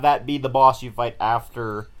just have that be the boss you fight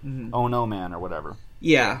after Oh No Man or whatever.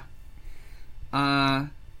 Yeah.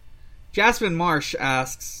 Jasmine Marsh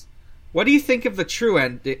asks, what do you think of the true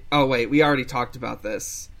ending... Oh, wait, we already talked about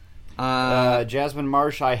this. Jasmine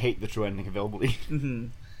Marsh, I hate the true ending of Illbleed. Mm-hmm.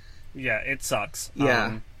 Yeah, it sucks.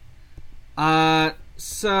 Yeah.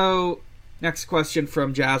 So, next question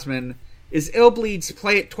from Jasmine. Is Illbleed's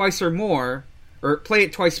Play It Twice or More... Or Play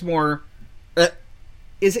It Twice More...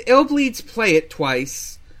 is Illbleed's Play It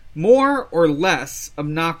Twice more or less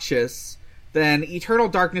obnoxious than Eternal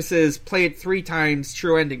Darkness's Play It 3 times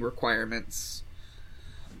true ending requirements?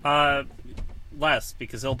 Less,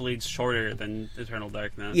 because Illbleed's shorter than Eternal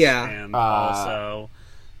Darkness. Yeah. And also...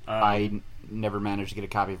 I never managed to get a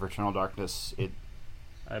copy of Eternal Darkness.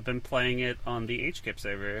 I've been playing it on the HKIP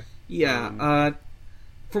server. Yeah,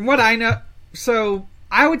 from what I know... So,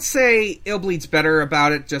 I would say Illbleed's better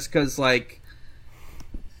about it just because, like...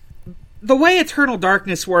 The way Eternal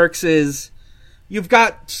Darkness works is... You've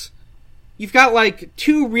got, like,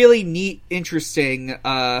 two really neat, interesting,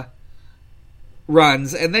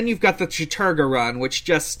 runs, and then you've got the Chiturga run, which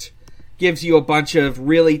just gives you a bunch of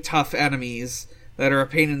really tough enemies that are a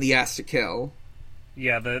pain in the ass to kill.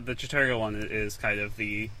 Yeah, the Chiturga one is kind of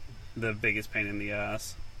the biggest pain in the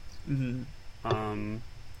ass. Mm-hmm.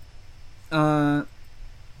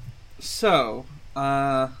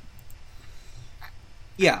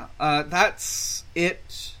 That's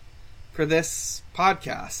it for this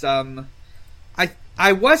podcast.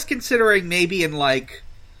 I was considering maybe in, like,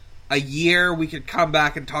 a year we could come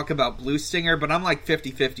back and talk about Blue Stinger, but I'm like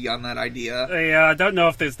 50-50 on that idea. Yeah, I don't know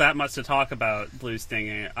if there's that much to talk about Blue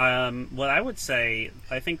Stinger. What I would say,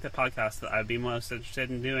 I think the podcast that I'd be most interested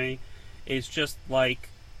in doing is just, like,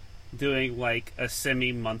 doing, like, a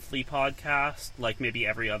semi-monthly podcast, like maybe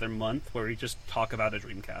every other month, where we just talk about a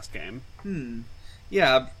Dreamcast game.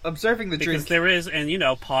 Yeah, observing the Dreamcast. Because there is, and,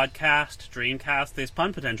 podcast, Dreamcast, there's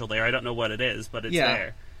pun potential there. I don't know what it is, but it's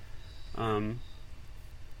there.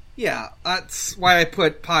 Yeah, that's why I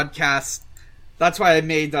put podcast. That's why I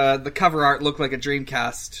made the cover art look like a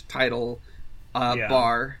Dreamcast title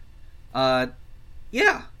bar. I'll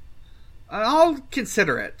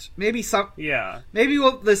consider it. Maybe Maybe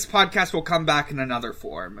this podcast will come back in another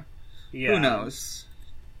form. Yeah. Who knows?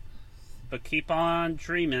 But keep on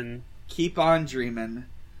dreaming. Keep on dreaming.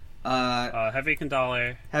 Heavy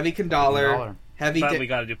Condoler. Heavy Condoler. But we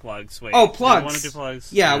gotta do plugs. Wait. Oh, plugs. Do you want to do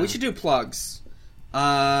plugs? Yeah, we should do plugs.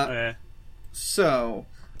 Okay. So,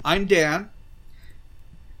 I'm Dan.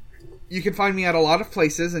 You can find me at a lot of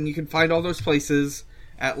places, and you can find all those places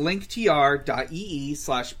at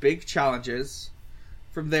linktr.ee/bigchallenges.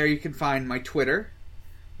 From there, you can find my Twitter.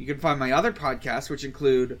 You can find my other podcasts, which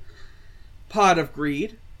include Pod of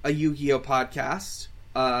Greed, a Yu-Gi-Oh! Podcast.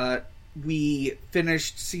 We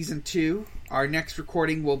finished Season 2. Our next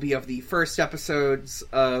recording will be of the first episodes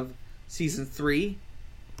of Season 3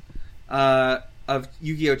 of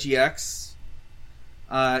Yu-Gi-Oh! GX.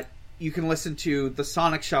 You can listen to The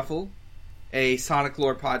Sonic Shuffle, a Sonic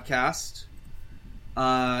lore podcast.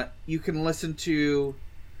 You can listen to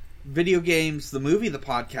Video Games, the Movie, the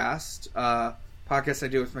podcast. Podcast I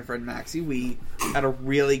do with my friend Maxie. We had a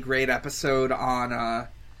really great episode on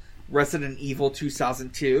Resident Evil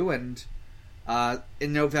 2002, and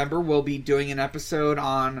in November we'll be doing an episode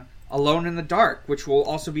on Alone in the Dark, which will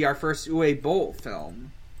also be our first Uwe Boll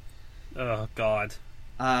film. Oh, God.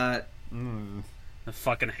 I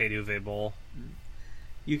fucking hate Uwe Boll.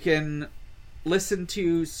 You can listen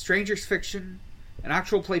to Strangers Fiction, an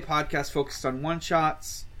actual play podcast focused on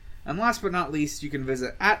one-shots. And last but not least, you can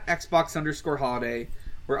visit at Xbox_holiday,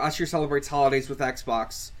 where Usher celebrates holidays with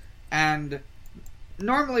Xbox. And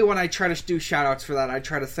normally when I try to do shoutouts for that, I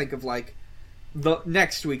try to think of, like, the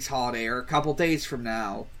next week's holiday or a couple days from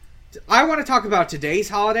now. I want to talk about today's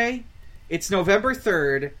holiday. It's November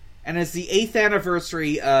 3rd, and it's the 8th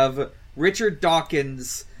anniversary of Richard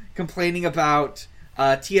Dawkins complaining about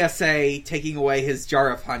TSA taking away his jar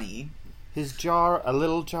of honey. A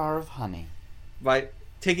little jar of honey. Right?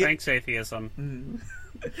 Thanks, atheism.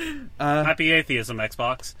 Happy atheism,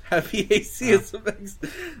 Xbox. Happy atheism.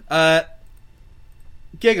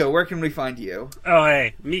 Giga, where can we find you? Oh,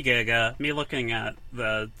 hey, me Giga. Me looking at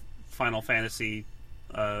the Final Fantasy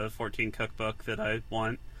 14 cookbook that I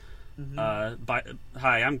want. Hi,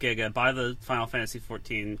 I'm Giga. Buy the Final Fantasy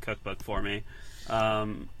 14 cookbook for me.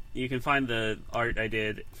 You can find the art I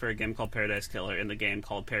did for a game called Paradise Killer in the game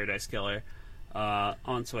called Paradise Killer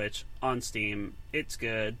on Switch, on Steam. It's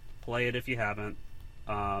good. Play it if you haven't.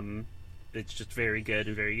 It's just very good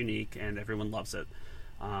and very unique, and everyone loves it.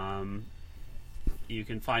 You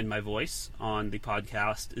can find my voice on the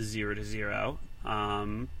podcast 0 to 0,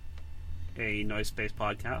 a noise-based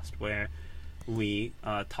podcast where we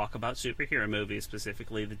talk about superhero movies,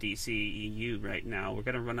 specifically the DCEU right now. We're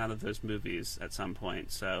going to run out of those movies at some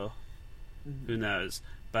point, so who knows.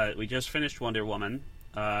 But we just finished Wonder Woman,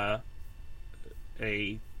 a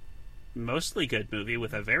mostly good movie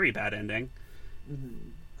with a very bad ending.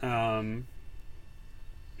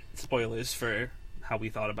 Spoilers for how we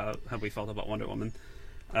felt about Wonder Woman.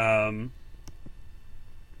 I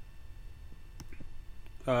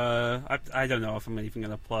don't know if I'm even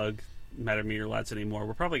going to plug Metameter Lads anymore.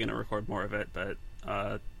 We're probably going to record more of it, but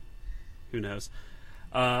who knows.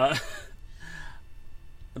 But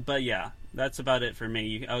yeah, that's about it for me.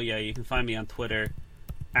 You can find me on Twitter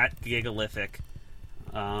at Gigalithic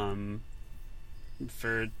for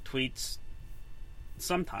tweets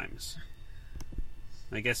sometimes.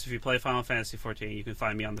 I guess if you play Final Fantasy 14, you can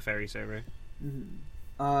find me on the Fairy server.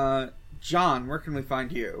 John, where can we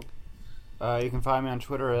find you? You can find me on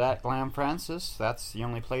Twitter at GlamFrancis. That's the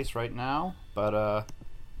only place right now, but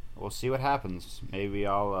we'll see what happens. Maybe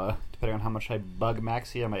I'll, depending on how much I bug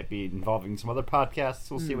Maxie, I might be involving some other podcasts.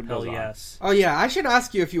 We'll see what goes on. Yes. Oh yeah, I should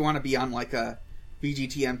ask you if you want to be on like a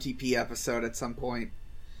VGT-MTP episode at some point.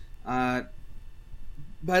 But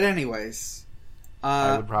anyways,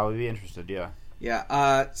 I would probably be interested. Yeah.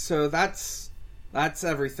 Yeah. So that's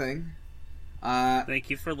everything.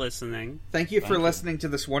 Thank you for listening. Thank you for listening to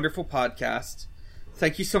this wonderful podcast.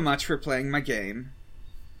 Thank you so much for playing my game.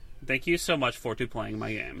 Thank you so much for playing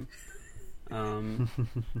my game. And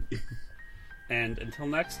until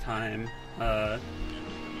next time,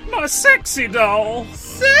 my sexy doll!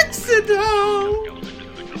 Sexy doll!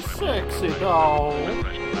 Sexy doll!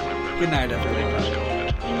 Good night,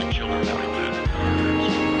 everyone.